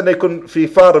قصته انه يكون في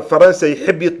فار بفرنسا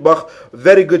يحب يطبخ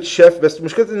very good chef، بس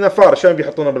مشكلته انه فار شلون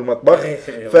بيحطونه بالمطبخ.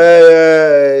 ف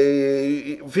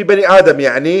في بني ادم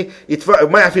يعني يدفع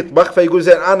ما يعرف يطبخ، فيقول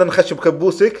زين انا نخش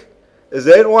بكبوسك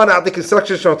زين وانا اعطيك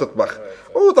انستراكشن شلون تطبخ.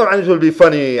 وطبعا يقول بي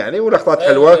فاني يعني ولقطات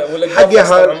حلوه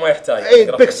حقها. ما يحتاج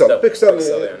اي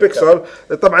بيكسل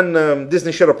طبعا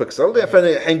ديزني شيرو بيكسل،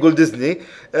 فالحين نقول ديزني.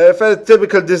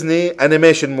 فتيبيكال ديزني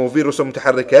انيميشن موفي رسوم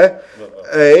متحركه.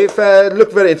 اي فلوك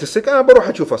فيري انترستينج، انا بروح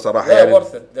اشوفه صراحه يعني.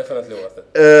 ورث ديفينتلي ورث.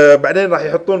 بعدين راح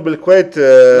يحطون بالكويت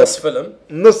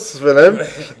نص فيلم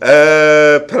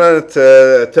بلانت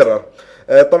تيرر.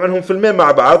 طبعا هم فيلمين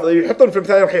مع بعض، يحطون فيلم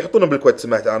ثاني راح يحطونه بالكويت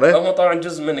سمعت انا. هم طبعا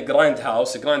جزء من جرايند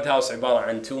هاوس عباره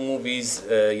عن 2 موفيز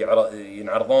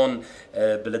ينعرضون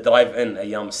بالدرايف ان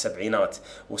ايام السبعينات،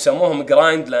 وسموهم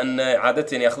جرايند لان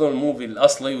عاده ياخذون الموفي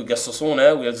الاصلي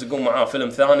ويقصصونه ويلزقون معاه فيلم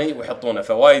ثاني ويحطونه،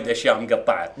 فوايد اشياء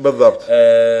مقطعه بالضبط.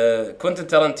 كوينتين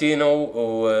تارانتينو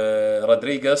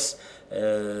ورودريغيز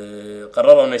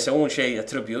قرروا انه يسوون شيء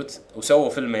تريبيوت، وسووا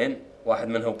فيلمين، واحد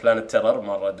منهم بلانت تيرر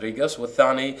مال رودريغيز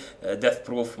والثاني ديث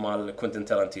بروف مال كوينتين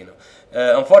تارانتينو.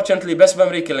 انفورشنتلي بس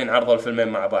بامريكا اللي ينعرضوا الفيلمين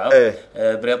مع بعض.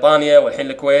 بريطانيا والحين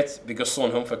الكويت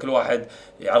بيقصونهم، فكل واحد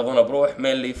يعرضونه بروح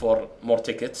مينلي فور مور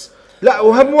تيكتس. لا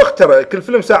وهم وقت ترى كل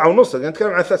فيلم ساعه ونص، يعني نتكلم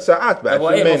عن 3 ساعات بعد. هو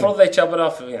المفروض يتشابر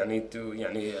اوف يعني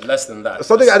less than that.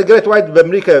 صدق انا قريت وايد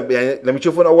بامريكا يعني لما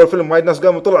يشوفون اول فيلم وايد ناس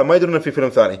قاموا طلعوا ما يدرون في فيلم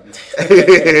ثاني.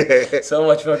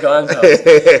 So much for Grindhouse.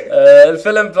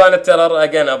 الفيلم بلانت تيرر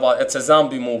again about it's a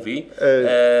zombie movie.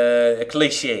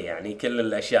 كليشيه يعني كل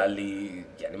الاشياء اللي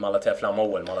يعني مالت افلام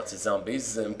اول مالت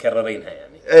الزومبيز مكررينها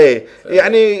يعني.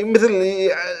 يعني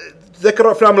مثل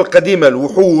تذكر افلام القديمه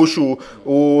الوحوش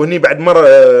وهني بعد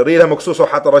مره ريلها مقصوصه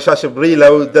وحاط رشاش بريلها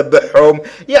وذبحهم،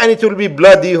 يعني تقول بي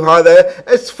بلادي، وهذا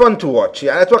اتس فن تو واتش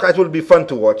يعني. اتوقع تقول بي فن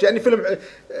تو واتش يعني فيلم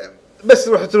بس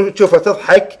روح تشوفه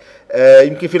تضحك.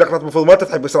 يمكن في لقطات المفروض ما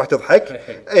تضحك بس راح تضحك.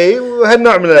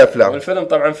 وهالنوع من الافلام. والفيلم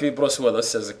طبعا في بروس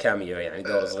ويلس از كاميو يعني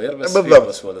دور صغير بس بالضبط. في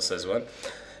بروس ويلس از وان.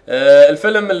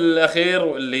 الفيلم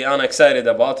الاخير اللي انا اكسايتد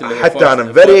اباوت اللي حتى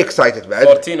انا فيري اكسايتد بعد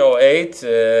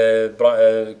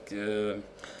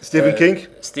 1408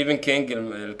 ستيفن كينج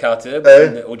الكاتب.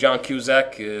 وجان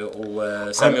كيوزاك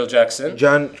وسامويل جاكسون.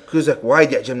 جان كيوزاك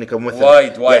وايد يعجبني كممثل،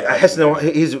 وايد يعني احس انه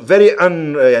هيز فيري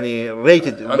يعني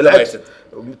ريتد، بالعكس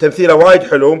تمثيله وايد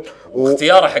حلو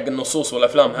واختياره حق النصوص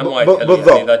والافلام هم وايد حلو.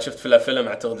 يعني اذا شفت في الفيلم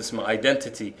اعتقد اسمه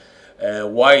ايدنتيتي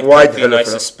وايد في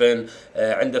نايس سبين.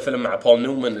 عنده فيلم مع بول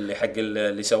نيومان اللي حق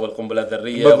اللي سوى القنبله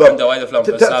الذريه، وعنده وايد افلام.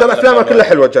 ترى افلامه كلها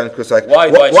حلوه جان كيوزاك.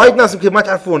 وايد ناس يمكن ما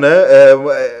تعرفونه،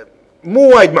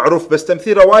 مو وايد معروف بس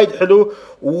تمثيله وايد حلو،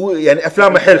 ويعني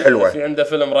افلامه حلوه. في عنده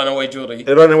فيلم رانوي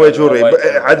جوري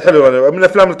عاد حلو، من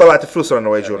الافلام اللي طلعت فلوس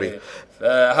رانوي جوري.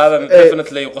 هذا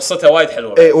ديفينتلي وقصته وايد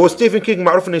حلوه. هو ستيفن كينج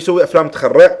معروف انه يسوي افلام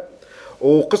تخرع،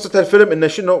 وقصه الفيلم انه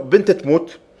شنو بنته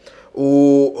تموت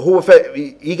وهو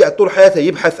يقعد طول حياته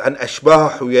يبحث عن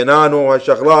اشباح وينانو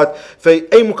وهالشغلات. في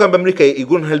اي مكان بامريكا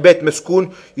يقولون هالبيت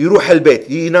مسكون يروح البيت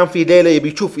ينام في ليله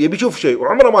يبي يشوف شيء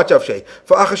وعمره ما شاف شيء.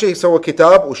 فاخر شيء سوى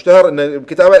كتاب واشتهر ان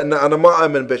الكتابه ان انا ما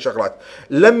اؤمن بهالشغلات.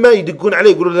 لما يدقون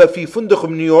عليه يقولوا له في فندق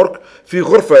بنيويورك في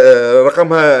غرفه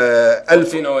رقمها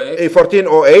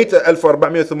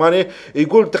 1408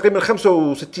 يقول تقريبا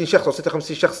 65 شخص او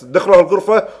 56 شخص دخلوا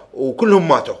هالغرفه وكلهم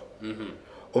ماتوا.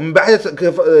 ومن بعد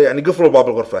يعني قفلوا باب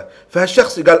الغرفة.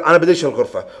 فهالشخص قال أنا بديش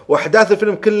هالغرفة وأحداث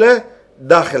الفيلم كله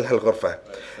داخل هالغرفة.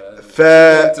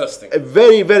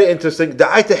 very very interesting.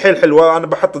 دعايته حلوة. أنا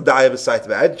بحط الدعاية بالسايت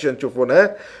بعد عشان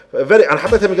تشوفونها. أنا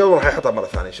حطيتها من قبل راح أحطها مرة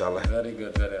ثانية إن شاء الله. very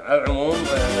good. على العموم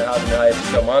هذه نهاية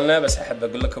الشو مالنا. بس أحب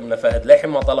أقول لكم إن فهد للحين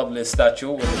ما طلب لي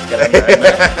ستاتشو ونتكلم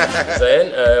عنه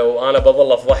زين. وأنا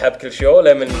بظل أفضحها بكل شو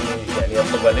لمن يعني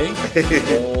يطلب لي.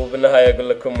 وبالنهاية أقول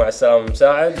لكم مع السلامة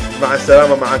مساعد. مع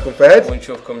السلامة معكم فهد.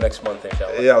 ونشوفكم next month إن شاء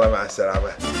الله. يلا مع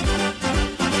السلامة.